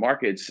play in the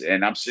markets,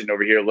 and I'm sitting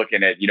over here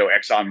looking at,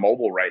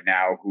 ExxonMobil right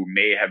now, who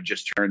may have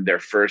just turned their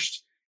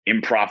first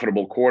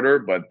unprofitable quarter,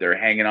 but they're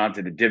hanging on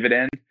to the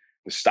dividend.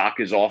 The stock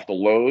is off the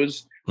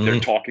lows.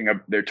 Mm-hmm.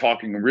 They're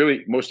talking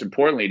really, most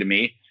importantly to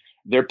me,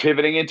 they're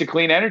pivoting into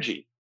clean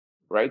energy,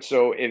 right?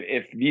 So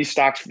if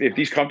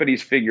these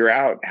companies figure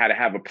out how to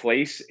have a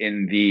place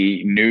in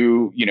the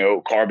new,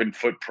 carbon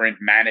footprint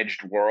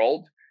managed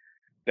world,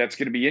 that's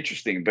going to be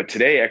interesting. But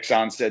today,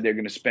 Exxon said they're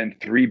going to spend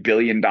 $3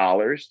 billion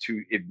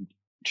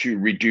to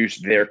reduce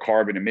their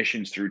carbon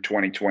emissions through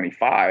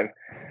 2025.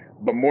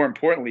 But more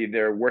importantly,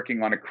 they're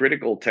working on a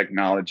critical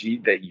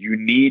technology that you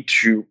need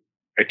to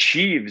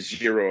achieve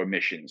zero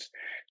emissions.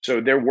 So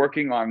they're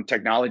working on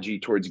technology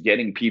towards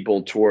getting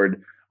people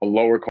toward a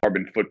lower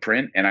carbon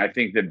footprint. And I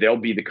think that they'll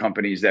be the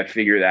companies that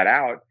figure that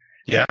out.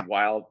 Yeah. And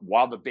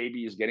while the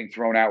baby is getting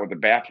thrown out with the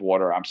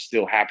bathwater, I'm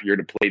still happier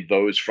to play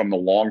those from the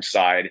long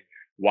side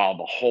while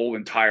the whole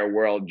entire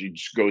world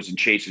just goes and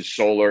chases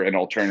solar and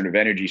alternative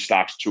energy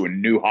stocks to a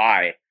new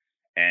high.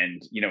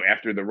 And,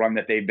 after the run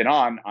that they've been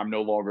on, I'm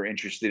no longer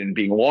interested in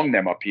being long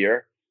them up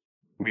here.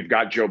 We've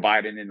got Joe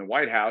Biden in the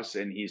White House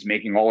and he's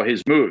making all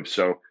his moves.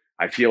 So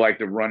I feel like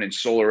the run in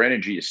solar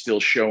energy is still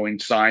showing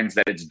signs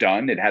that it's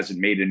done. It hasn't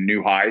made a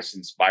new high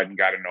since Biden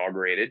got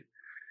inaugurated.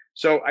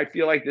 So I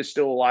feel like there's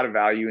still a lot of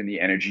value in the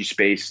energy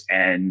space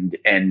and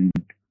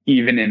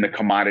even in the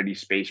commodity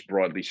space,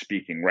 broadly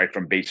speaking, right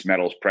from base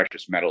metals,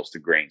 precious metals to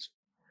grains.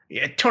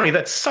 Yeah, Tony,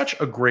 that's such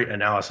a great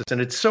analysis. And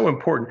it's so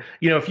important.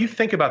 If you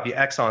think about the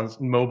Exxons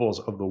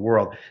Mobils of the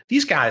world,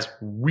 these guys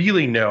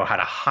really know how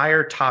to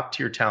hire top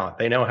tier talent.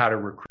 They know how to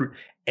recruit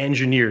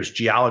engineers,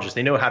 geologists.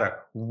 They know how to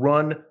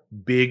run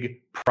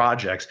big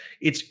projects.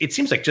 It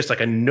seems like just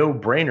like a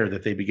no-brainer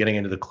that they'd be getting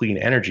into the clean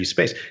energy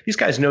space. These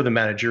guys know the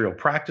managerial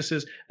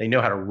practices. They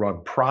know how to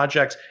run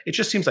projects. It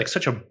just seems like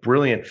such a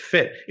brilliant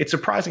fit. It's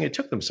surprising it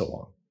took them so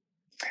long.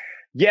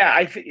 Yeah,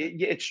 I think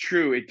it's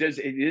true. It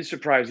is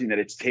surprising that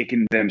it's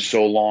taken them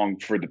so long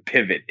for the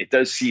pivot. It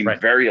does seem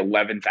very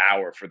 11th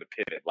hour for the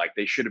pivot. Like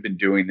they should have been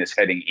doing this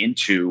heading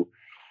into,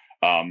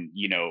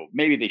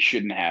 maybe they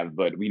shouldn't have.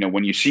 But,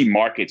 when you see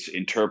markets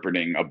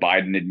interpreting a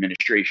Biden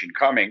administration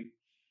coming,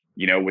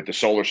 with the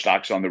solar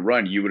stocks on the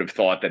run, you would have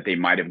thought that they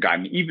might have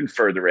gotten even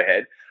further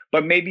ahead.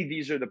 But maybe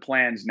these are the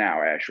plans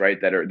now, Ash, right,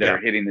 that are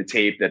hitting the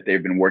tape that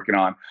they've been working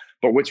on.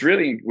 But what's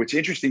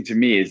interesting to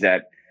me is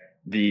that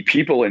the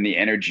people in the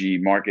energy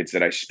markets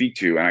that I speak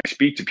to, and I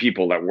speak to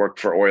people that work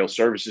for oil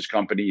services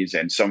companies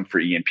and some for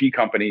E&P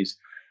companies.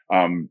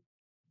 And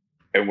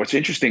what's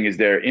interesting is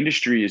their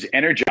industry is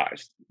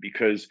energized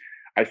because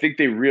I think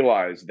they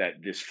realize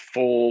that this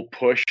full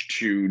push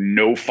to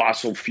no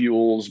fossil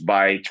fuels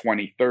by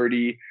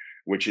 2030,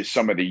 which is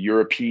some of the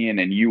European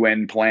and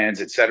UN plans,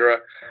 et cetera.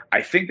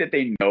 I think that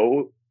they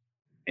know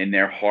in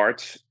their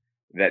hearts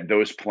that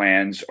those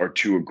plans are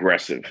too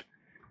aggressive.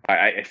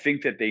 I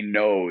think that they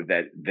know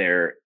that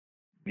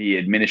the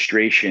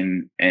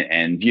administration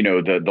and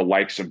the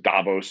likes of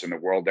Davos and the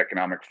World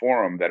Economic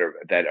Forum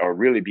that are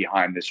really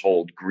behind this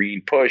whole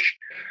green push.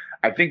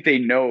 I think they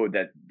know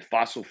that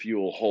fossil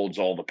fuel holds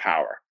all the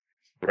power,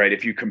 right?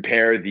 If you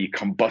compare the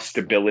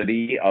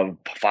combustibility of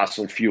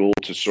fossil fuel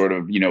to sort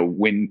of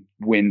wind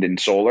and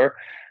solar,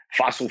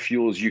 fossil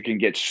fuels, you can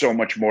get so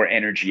much more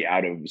energy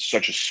out of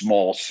such a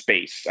small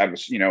space.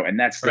 And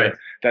that's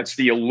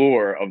the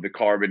allure of the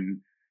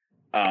carbon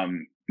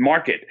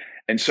market.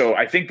 And so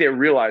I think they're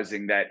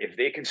realizing that if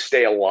they can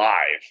stay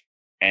alive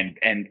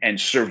and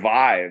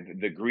survive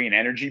the green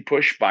energy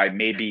push by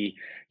maybe,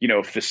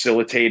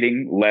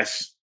 facilitating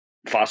less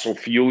fossil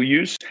fuel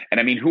use. And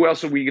I mean, who better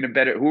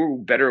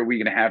are we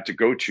going to have to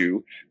go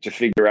to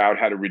figure out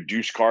how to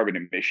reduce carbon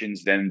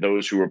emissions than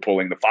those who are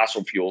pulling the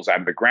fossil fuels out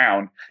of the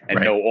ground and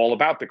know all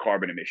about the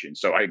carbon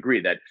emissions. So I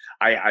agree that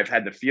I've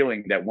had the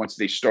feeling that once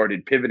they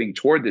started pivoting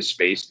toward this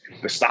space,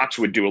 the stocks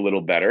would do a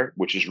little better,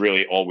 which is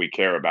really all we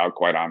care about,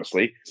 quite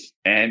honestly.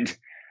 And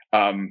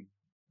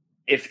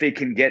if they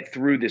can get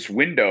through this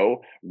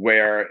window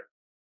where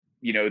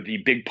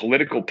the big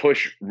political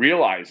push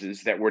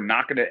realizes that we're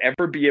not going to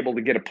ever be able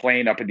to get a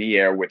plane up in the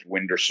air with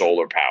wind or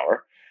solar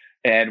power.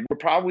 And we're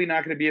probably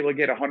not going to be able to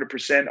get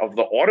 100% of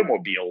the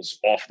automobiles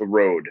off the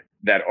road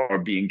that are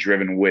being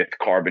driven with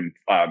carbon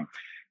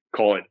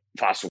call it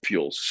fossil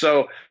fuels.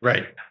 So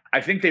Right. I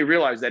think they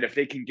realize that if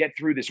they can get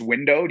through this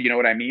window, do you know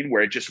what I mean,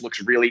 where it just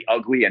looks really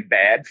ugly and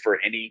bad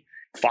for any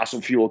fossil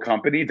fuel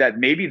company, that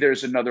maybe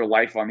there's another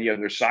life on the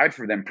other side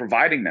for them,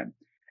 providing them.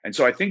 And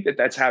so I think that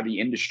that's how the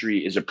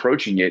industry is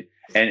approaching it.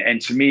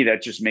 And to me,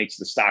 that just makes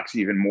the stocks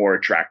even more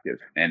attractive.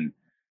 And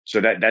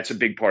so that's a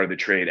big part of the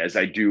trade.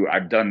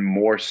 I've done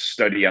more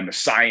study on the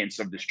science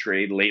of this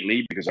trade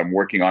lately because I'm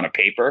working on a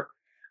paper.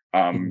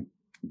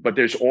 But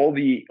there's all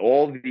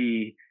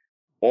the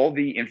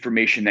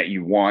information that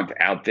you want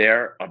out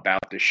there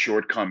about the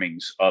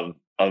shortcomings of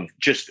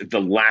just the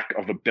lack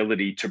of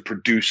ability to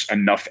produce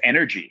enough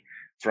energy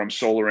from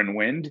solar and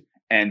wind,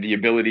 and the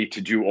ability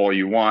to do all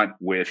you want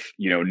with,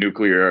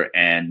 nuclear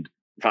and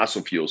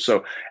fossil fuels.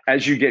 So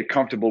as you get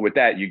comfortable with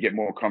that, you get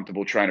more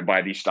comfortable trying to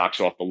buy these stocks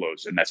off the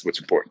lows. And that's what's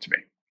important to me.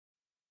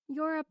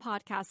 You're a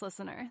podcast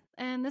listener,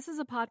 and this is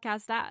a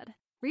podcast ad.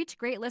 Reach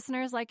great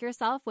listeners like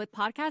yourself with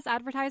podcast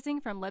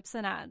advertising from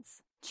Libsyn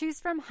Ads. Choose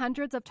from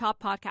hundreds of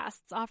top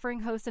podcasts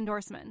offering host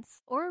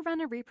endorsements, or run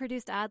a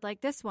reproduced ad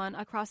like this one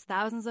across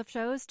thousands of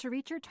shows to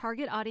reach your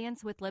target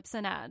audience with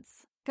Libsyn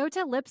Ads. Go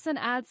to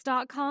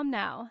libsynads.com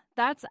now.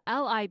 That's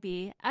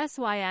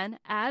LIBSYN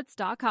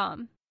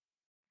ads.com.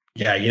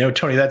 Yeah,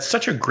 Tony, that's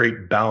such a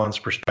great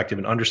balanced perspective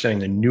and understanding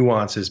the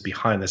nuances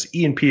behind this.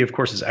 E&P, of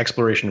course, is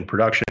exploration and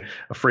production,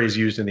 a phrase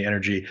used in the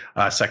energy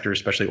sector,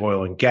 especially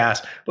oil and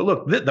gas. But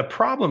look, the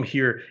problem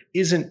here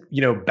isn't,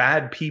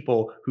 bad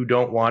people who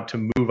don't want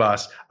to move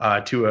us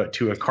to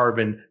a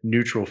carbon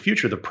neutral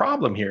future. The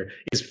problem here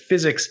is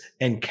physics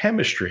and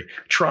chemistry,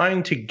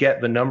 trying to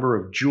get the number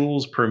of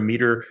joules per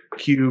meter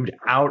cubed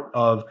out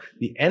of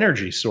the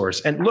energy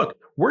source. And look,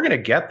 we're going to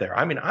get there.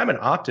 I mean, I'm an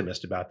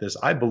optimist about this.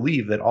 I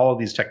believe that all of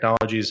these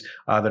technologies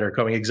that are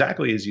coming,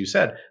 exactly as you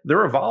said,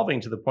 they're evolving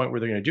to the point where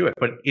they're going to do it.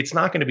 But it's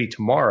not going to be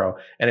tomorrow,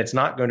 and it's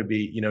not going to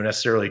be,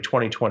 necessarily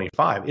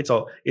 2025.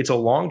 It's a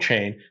long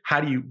chain.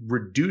 How do you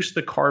reduce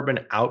the carbon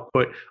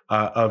output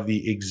of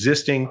the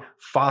existing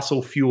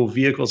fossil fuel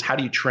vehicles? How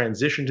do you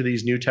transition to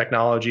these new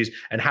technologies?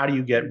 And how do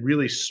you get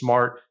really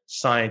smart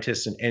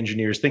scientists and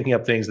engineers thinking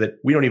up things that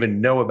we don't even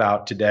know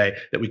about today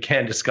that we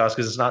can discuss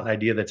because it's not an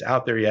idea that's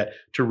out there yet,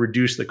 to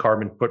reduce the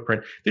carbon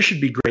footprint? This should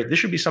be great. This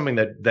should be something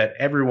that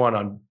everyone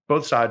on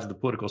both sides of the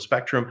political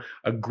spectrum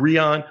agree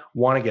on,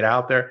 want to get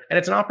out there. And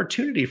it's an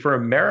opportunity for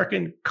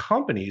American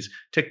companies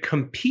to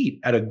compete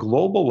at a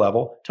global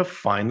level to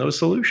find those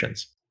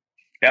solutions.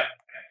 Yep.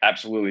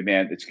 Absolutely,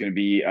 man. It's going to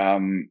be,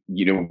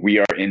 we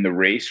are in the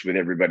race with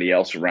everybody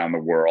else around the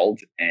world.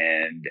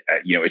 And,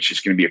 it's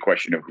just going to be a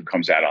question of who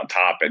comes out on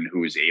top and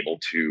who is able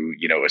to,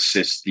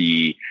 assist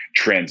the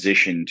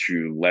transition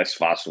to less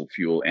fossil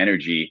fuel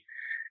energy.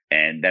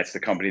 And that's the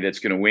company that's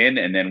going to win.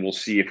 And then we'll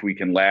see if we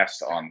can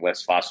last on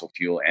less fossil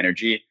fuel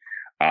energy.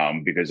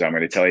 Because I'm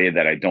going to tell you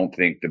that I don't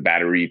think the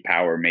battery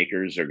power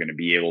makers are going to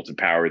be able to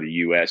power the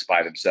U.S.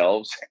 by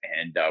themselves.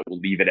 And we'll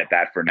leave it at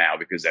that for now,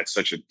 because that's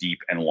such a deep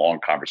and long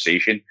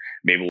conversation.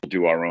 Maybe we'll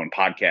do our own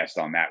podcast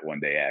on that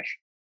one day, Ash.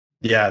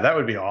 Yeah, that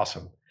would be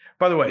awesome.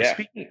 By the way,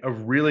 Speaking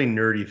of really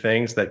nerdy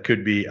things that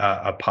could be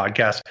a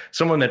podcast,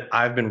 someone that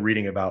I've been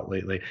reading about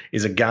lately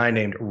is a guy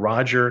named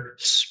Roger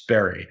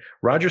Sperry.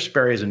 Roger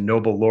Sperry is a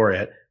Nobel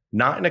laureate,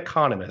 not an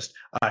economist.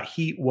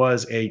 He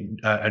was a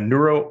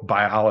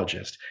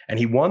neurobiologist, and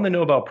he won the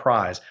Nobel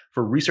Prize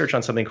for research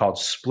on something called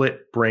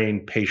split brain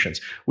patients.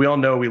 We all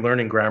know, we learn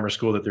in grammar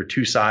school that there are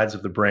two sides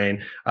of the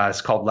brain. It's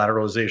called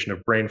lateralization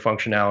of brain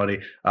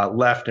functionality,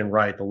 left and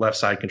right. The left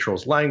side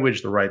controls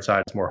language. The right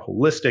side is more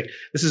holistic.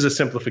 This is a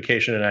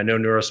simplification, and I know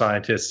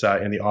neuroscientists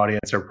in the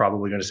audience are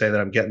probably going to say that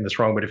I'm getting this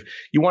wrong, but if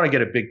you want to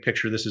get a big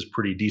picture, this is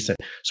pretty decent.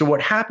 So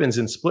what happens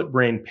in split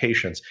brain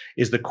patients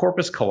is the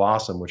corpus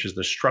callosum, which is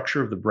the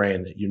structure of the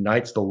brain that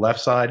unites the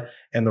left side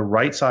and the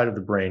right side of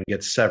the brain,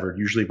 gets severed,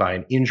 usually by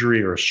an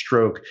injury or a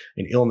stroke,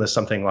 an illness,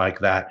 something like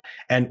that.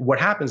 And what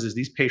happens is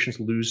these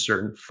patients lose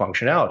certain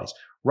functionalities.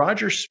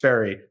 Roger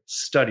Sperry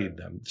studied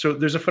them. So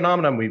there's a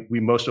phenomenon we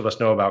most of us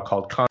know about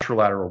called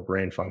contralateral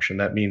brain function.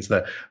 That means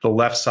that the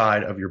left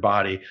side of your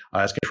body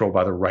is controlled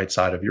by the right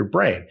side of your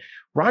brain.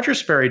 Roger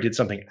Sperry did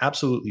something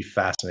absolutely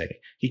fascinating.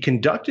 He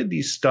conducted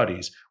these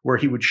studies where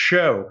he would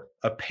show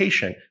a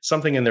patient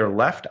something in their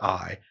left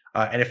eye,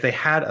 and if they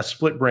had a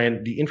split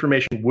brain, the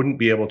information wouldn't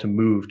be able to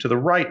move to the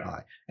right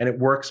eye. And it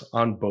works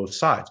on both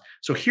sides.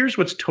 So here's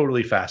what's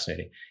totally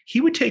fascinating. He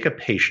would take a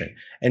patient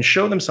and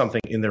show them something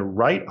in their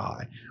right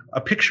eye,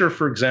 a picture,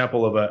 for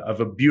example,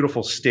 of a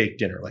beautiful steak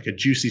dinner, like a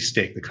juicy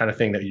steak, the kind of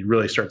thing that you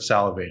really start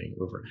salivating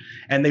over.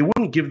 And they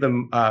wouldn't give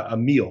them a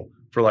meal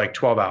for like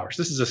 12 hours.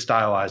 This is a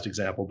stylized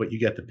example, but you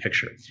get the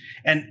picture.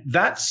 And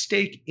that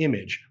steak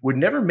image would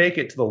never make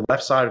it to the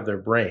left side of their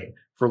brain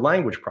for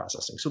language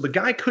processing. So the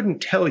guy couldn't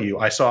tell you,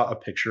 I saw a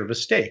picture of a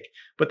steak,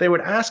 but they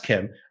would ask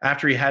him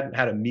after he hadn't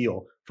had a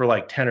meal for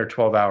like 10 or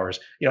 12 hours,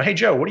 hey,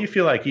 Joe, what do you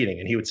feel like eating?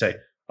 And he would say,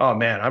 oh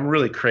man, I'm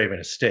really craving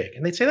a steak.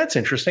 And they'd say, that's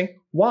interesting.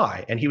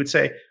 Why? And he would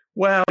say,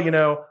 well,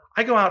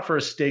 I go out for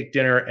a steak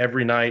dinner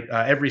every night,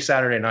 every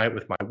Saturday night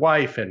with my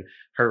wife, and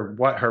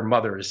her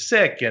mother is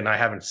sick and I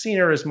haven't seen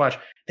her as much.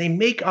 They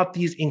make up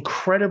these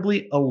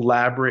incredibly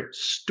elaborate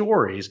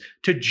stories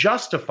to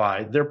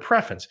justify their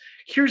preference.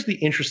 Here's the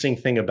interesting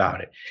thing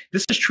about it.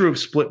 This is true of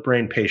split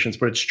brain patients,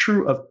 but it's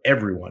true of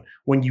everyone.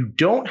 When you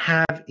don't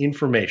have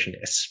information,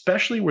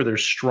 especially where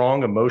there's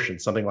strong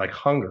emotions, something like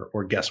hunger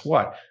or guess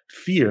what,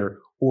 fear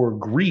or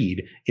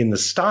greed in the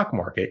stock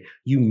market,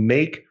 you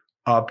make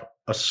up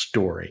a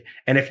story.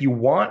 And if you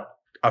want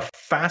a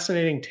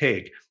fascinating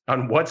take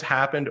on what's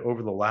happened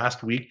over the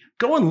last week,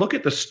 go and look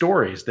at the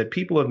stories that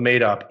people have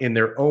made up in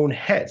their own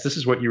heads. This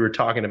is what you were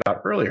talking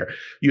about earlier.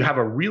 You have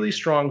a really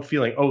strong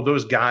feeling, oh,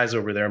 those guys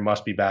over there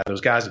must be bad.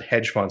 Those guys at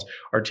hedge funds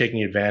are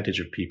taking advantage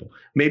of people.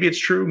 Maybe it's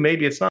true,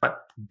 maybe it's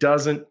not.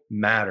 Doesn't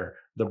matter.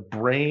 The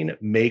brain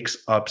makes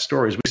up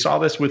stories. We saw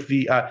this with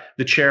the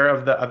chair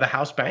of the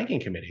House Banking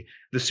Committee.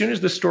 As soon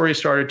as the story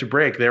started to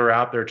break, they were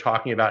out there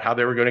talking about how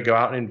they were going to go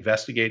out and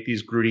investigate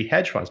these grody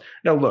hedge funds.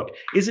 Now, look,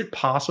 is it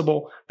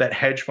possible that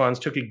hedge funds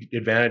took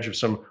advantage of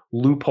some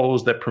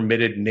loopholes that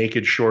permitted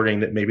naked shorting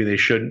that maybe they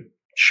shouldn't?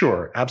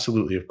 Sure,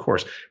 absolutely, of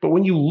course. But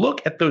when you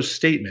look at those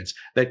statements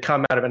that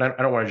come out of, and I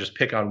don't want to just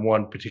pick on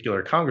one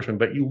particular congressman,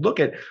 but you look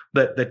at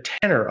the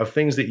tenor of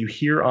things that you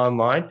hear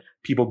online,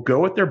 people go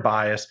with their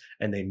bias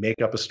and they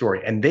make up a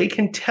story. And they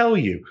can tell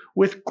you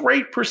with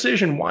great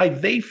precision why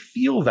they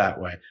feel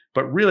that way.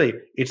 But really,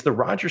 it's the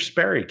Roger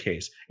Sperry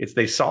case. It's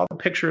they saw the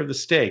picture of the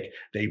steak,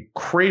 they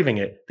craving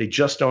it, they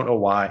just don't know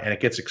why. And it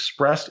gets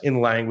expressed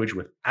in language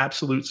with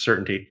absolute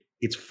certainty.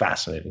 It's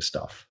fascinating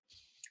stuff.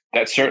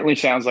 That certainly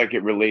sounds like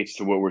it relates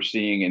to what we're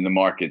seeing in the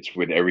markets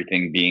with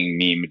everything being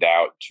memed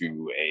out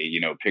to a,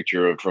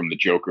 picture from the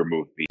Joker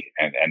movie.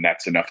 And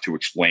that's enough to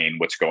explain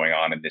what's going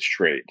on in this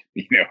trade,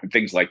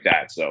 things like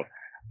that. So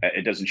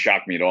it doesn't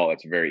shock me at all.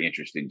 It's a very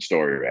interesting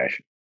story,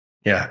 Rash.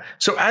 Yeah.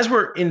 So as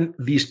we're in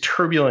these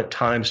turbulent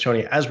times,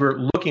 Tony, as we're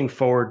looking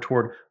forward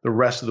toward the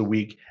rest of the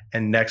week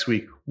and next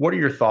week, what are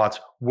your thoughts?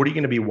 What are you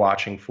going to be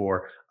watching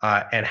for?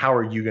 And how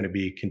are you going to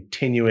be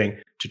continuing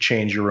to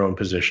change your own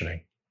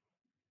positioning?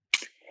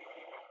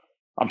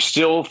 I'm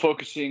still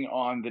focusing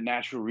on the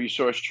natural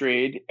resource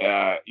trade,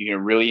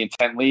 really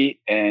intently.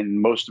 And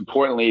most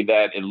importantly,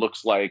 that it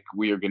looks like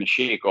we are going to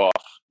shake off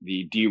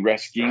the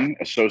de-risking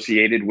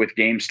associated with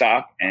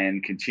GameStop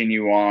and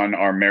continue on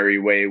our merry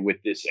way with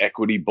this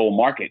equity bull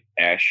market,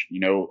 Ash.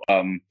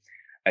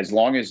 As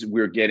long as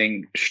we're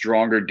getting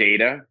stronger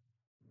data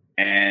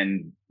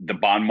and the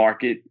bond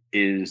market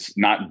is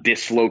not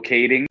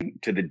dislocating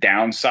to the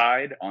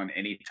downside on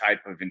any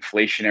type of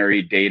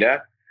inflationary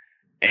data,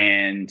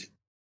 and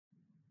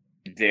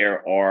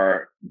there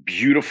are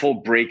beautiful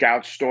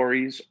breakout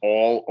stories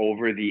all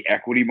over the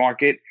equity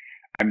market.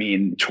 I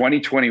mean,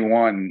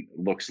 2021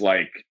 looks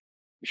like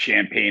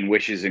champagne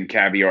wishes and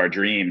caviar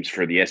dreams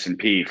for the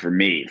S&P for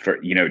me,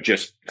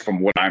 just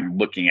from what I'm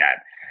looking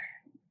at.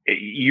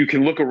 You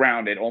can look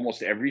around at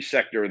almost every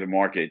sector of the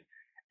market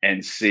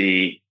and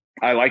see,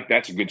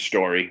 that's a good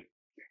story.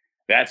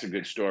 That's a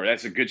good story.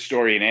 That's a good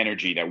story in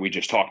energy that we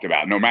just talked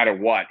about. No matter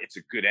what, it's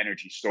a good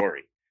energy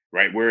story.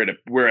 Right, we're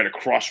at a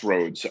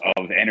crossroads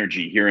of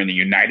energy here in the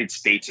United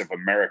States of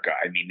America.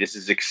 I mean, this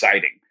is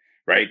exciting,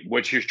 right?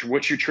 What's your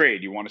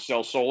trade? You want to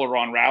sell solar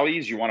on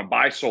rallies? You want to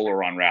buy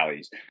solar on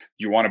rallies?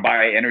 You want to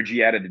buy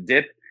energy out of the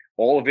dip?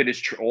 All of it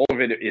is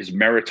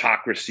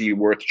meritocracy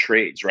worth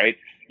trades, right?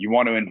 You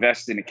want to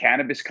invest in a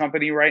cannabis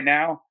company right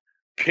now?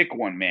 Pick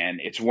one, man.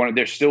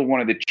 They're still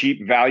one of the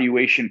cheap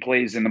valuation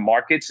plays in the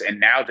markets, and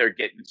now they're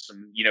getting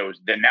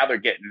they're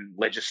getting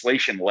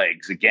legislation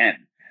legs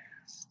again.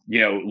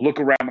 Look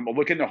around,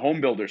 look in the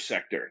home builder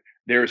sector.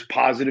 There's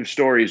positive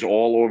stories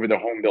all over the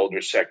home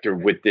builder sector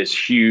with this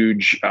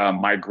huge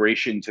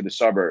migration to the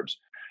suburbs.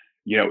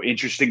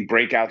 Interesting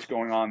breakouts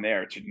going on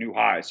there to new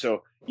highs.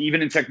 So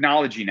even in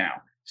technology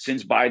now,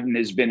 since Biden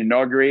has been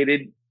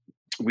inaugurated,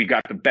 we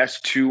got the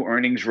best 2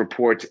 earnings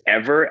reports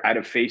ever out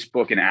of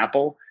Facebook and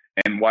Apple.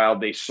 And while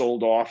they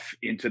sold off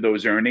into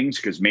those earnings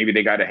because maybe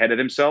they got ahead of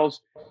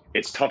themselves,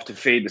 it's tough to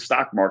fade the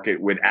stock market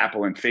with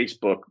Apple and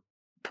Facebook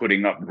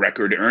putting up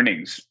record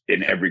earnings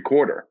in every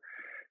quarter.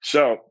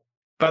 So,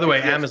 by the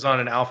way, Amazon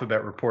and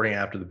Alphabet reporting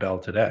after the bell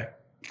today.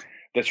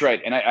 That's right.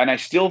 And I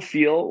still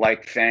feel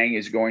like FANG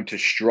is going to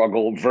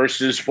struggle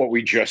versus what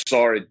we just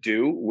saw it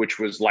do, which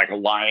was like a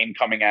lion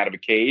coming out of a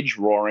cage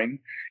roaring,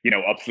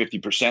 up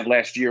 50%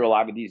 last year, a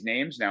lot of these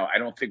names. Now, I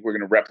don't think we're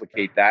going to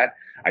replicate that.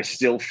 I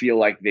still feel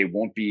like they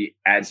won't be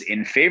as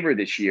in favor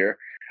this year.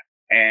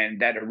 And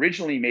that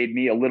originally made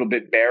me a little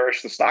bit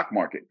bearish the stock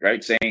market,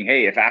 right? Saying,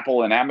 hey, if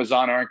Apple and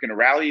Amazon aren't going to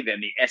rally,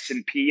 then the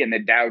S&P and the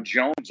Dow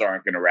Jones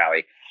aren't going to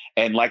rally.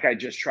 And like I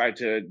just tried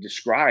to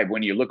describe,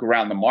 when you look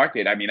around the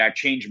market, I mean, I've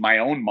changed my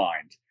own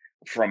mind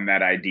from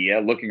that idea,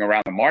 looking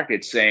around the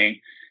market saying,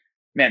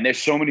 man, there's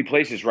so many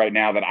places right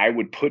now that I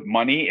would put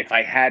money if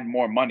I had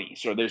more money.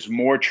 So there's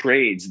more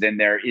trades than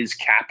there is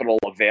capital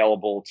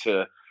available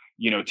to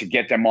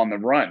get them on the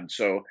run.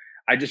 So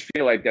I just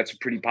feel like that's a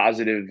pretty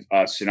positive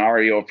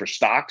scenario for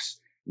stocks.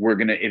 We're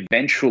going to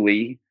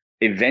eventually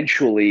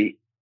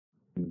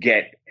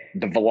get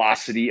the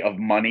velocity of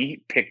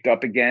money picked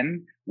up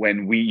again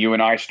when you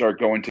and I start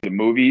going to the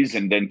movies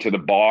and then to the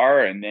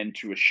bar and then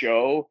to a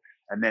show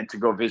and then to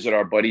go visit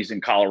our buddies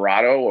in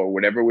Colorado or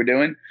whatever we're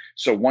doing.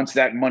 So once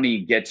that money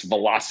gets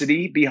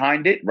velocity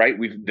behind it, right?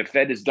 The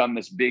Fed has done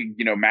this big,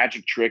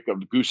 magic trick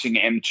of goosing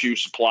M2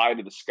 supply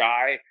to the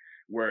sky,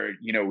 where,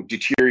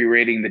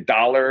 deteriorating the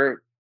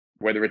dollar,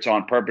 whether it's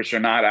on purpose or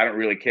not, I don't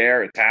really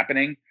care. It's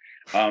happening.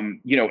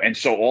 And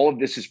so all of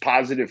this is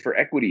positive for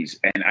equities.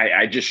 And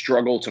I just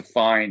struggle to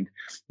find,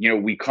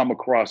 we come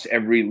across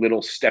every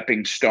little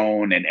stepping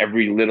stone and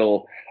every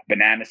little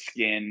banana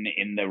skin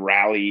in the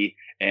rally.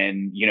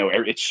 And,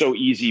 it's so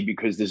easy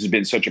because this has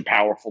been such a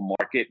powerful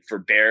market for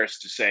bears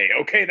to say,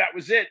 okay, that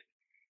was it.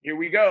 Here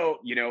we go.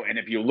 And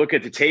if you look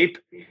at the tape,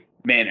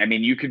 man, I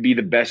mean, you could be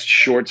the best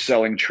short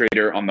selling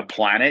trader on the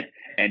planet,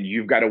 and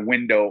you've got a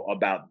window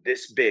about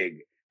this big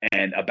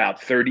and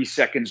about 30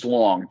 seconds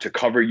long to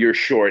cover your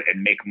short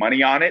and make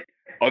money on it.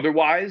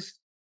 Otherwise,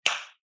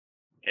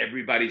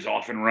 everybody's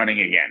off and running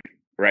again,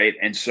 right?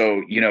 And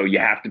so, you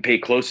have to pay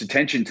close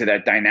attention to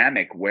that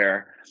dynamic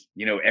where,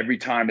 every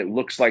time it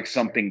looks like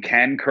something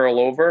can curl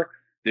over,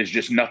 there's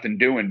just nothing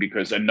doing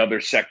because another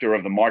sector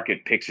of the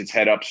market picks its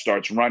head up,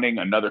 starts running,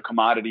 another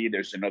commodity,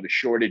 there's another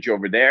shortage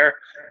over there.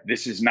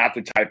 This is not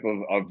the type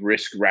of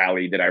risk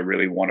rally that I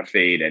really want to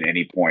fade at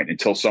any point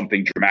until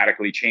something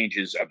dramatically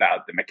changes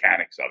about the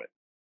mechanics of it.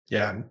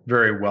 Yeah,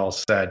 very well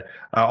said.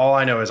 All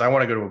I know is I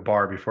want to go to a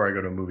bar before I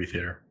go to a movie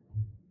theater.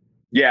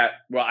 Yeah,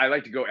 well, I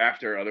like to go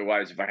after.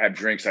 Otherwise, if I have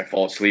drinks, I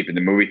fall asleep in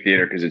the movie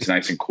theater because it's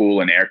nice and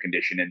cool and air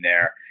conditioned in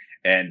there.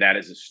 And that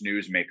is a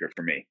snooze maker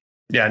for me.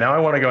 Yeah, now I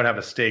want to go and have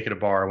a steak at a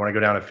bar. I want to go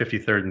down to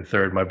 53rd and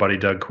 3rd, my buddy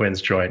Doug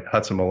Quinn's joint,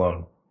 Hudson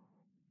Malone.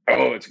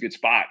 Oh, it's a good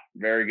spot.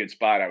 Very good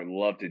spot. I would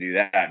love to do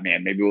that,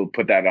 man. Maybe we'll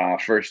put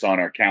that first on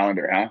our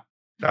calendar, huh?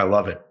 I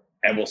love it.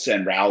 And we'll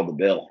send Raul the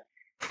bill.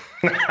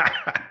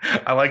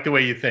 I like the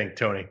way you think,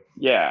 Tony.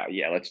 Yeah,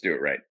 let's do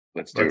it right.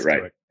 Let's do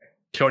it.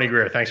 Tony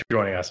Greer, thanks for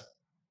joining us.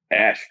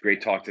 Ash,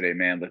 great talk today,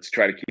 man. Let's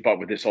try to keep up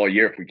with this all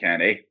year if we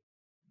can, eh?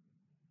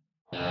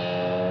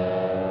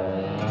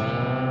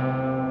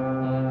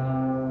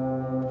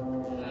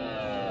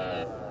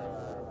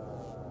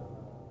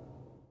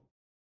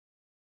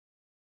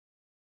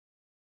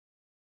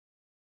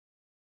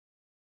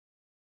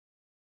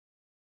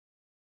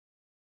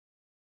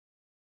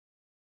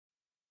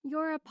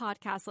 You're a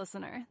podcast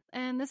listener,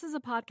 and this is a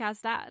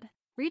podcast ad.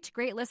 Reach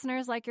great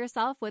listeners like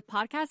yourself with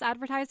podcast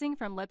advertising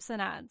from Libsyn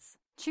Ads.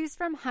 Choose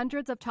from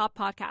hundreds of top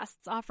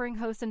podcasts offering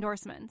host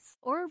endorsements,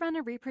 or run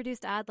a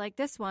reproduced ad like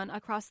this one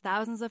across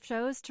thousands of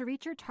shows to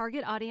reach your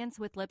target audience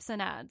with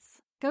Libsyn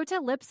Ads. Go to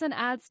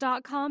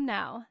libsynads.com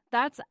now.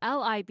 That's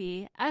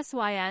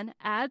LIBSYN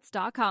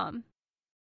ads.com.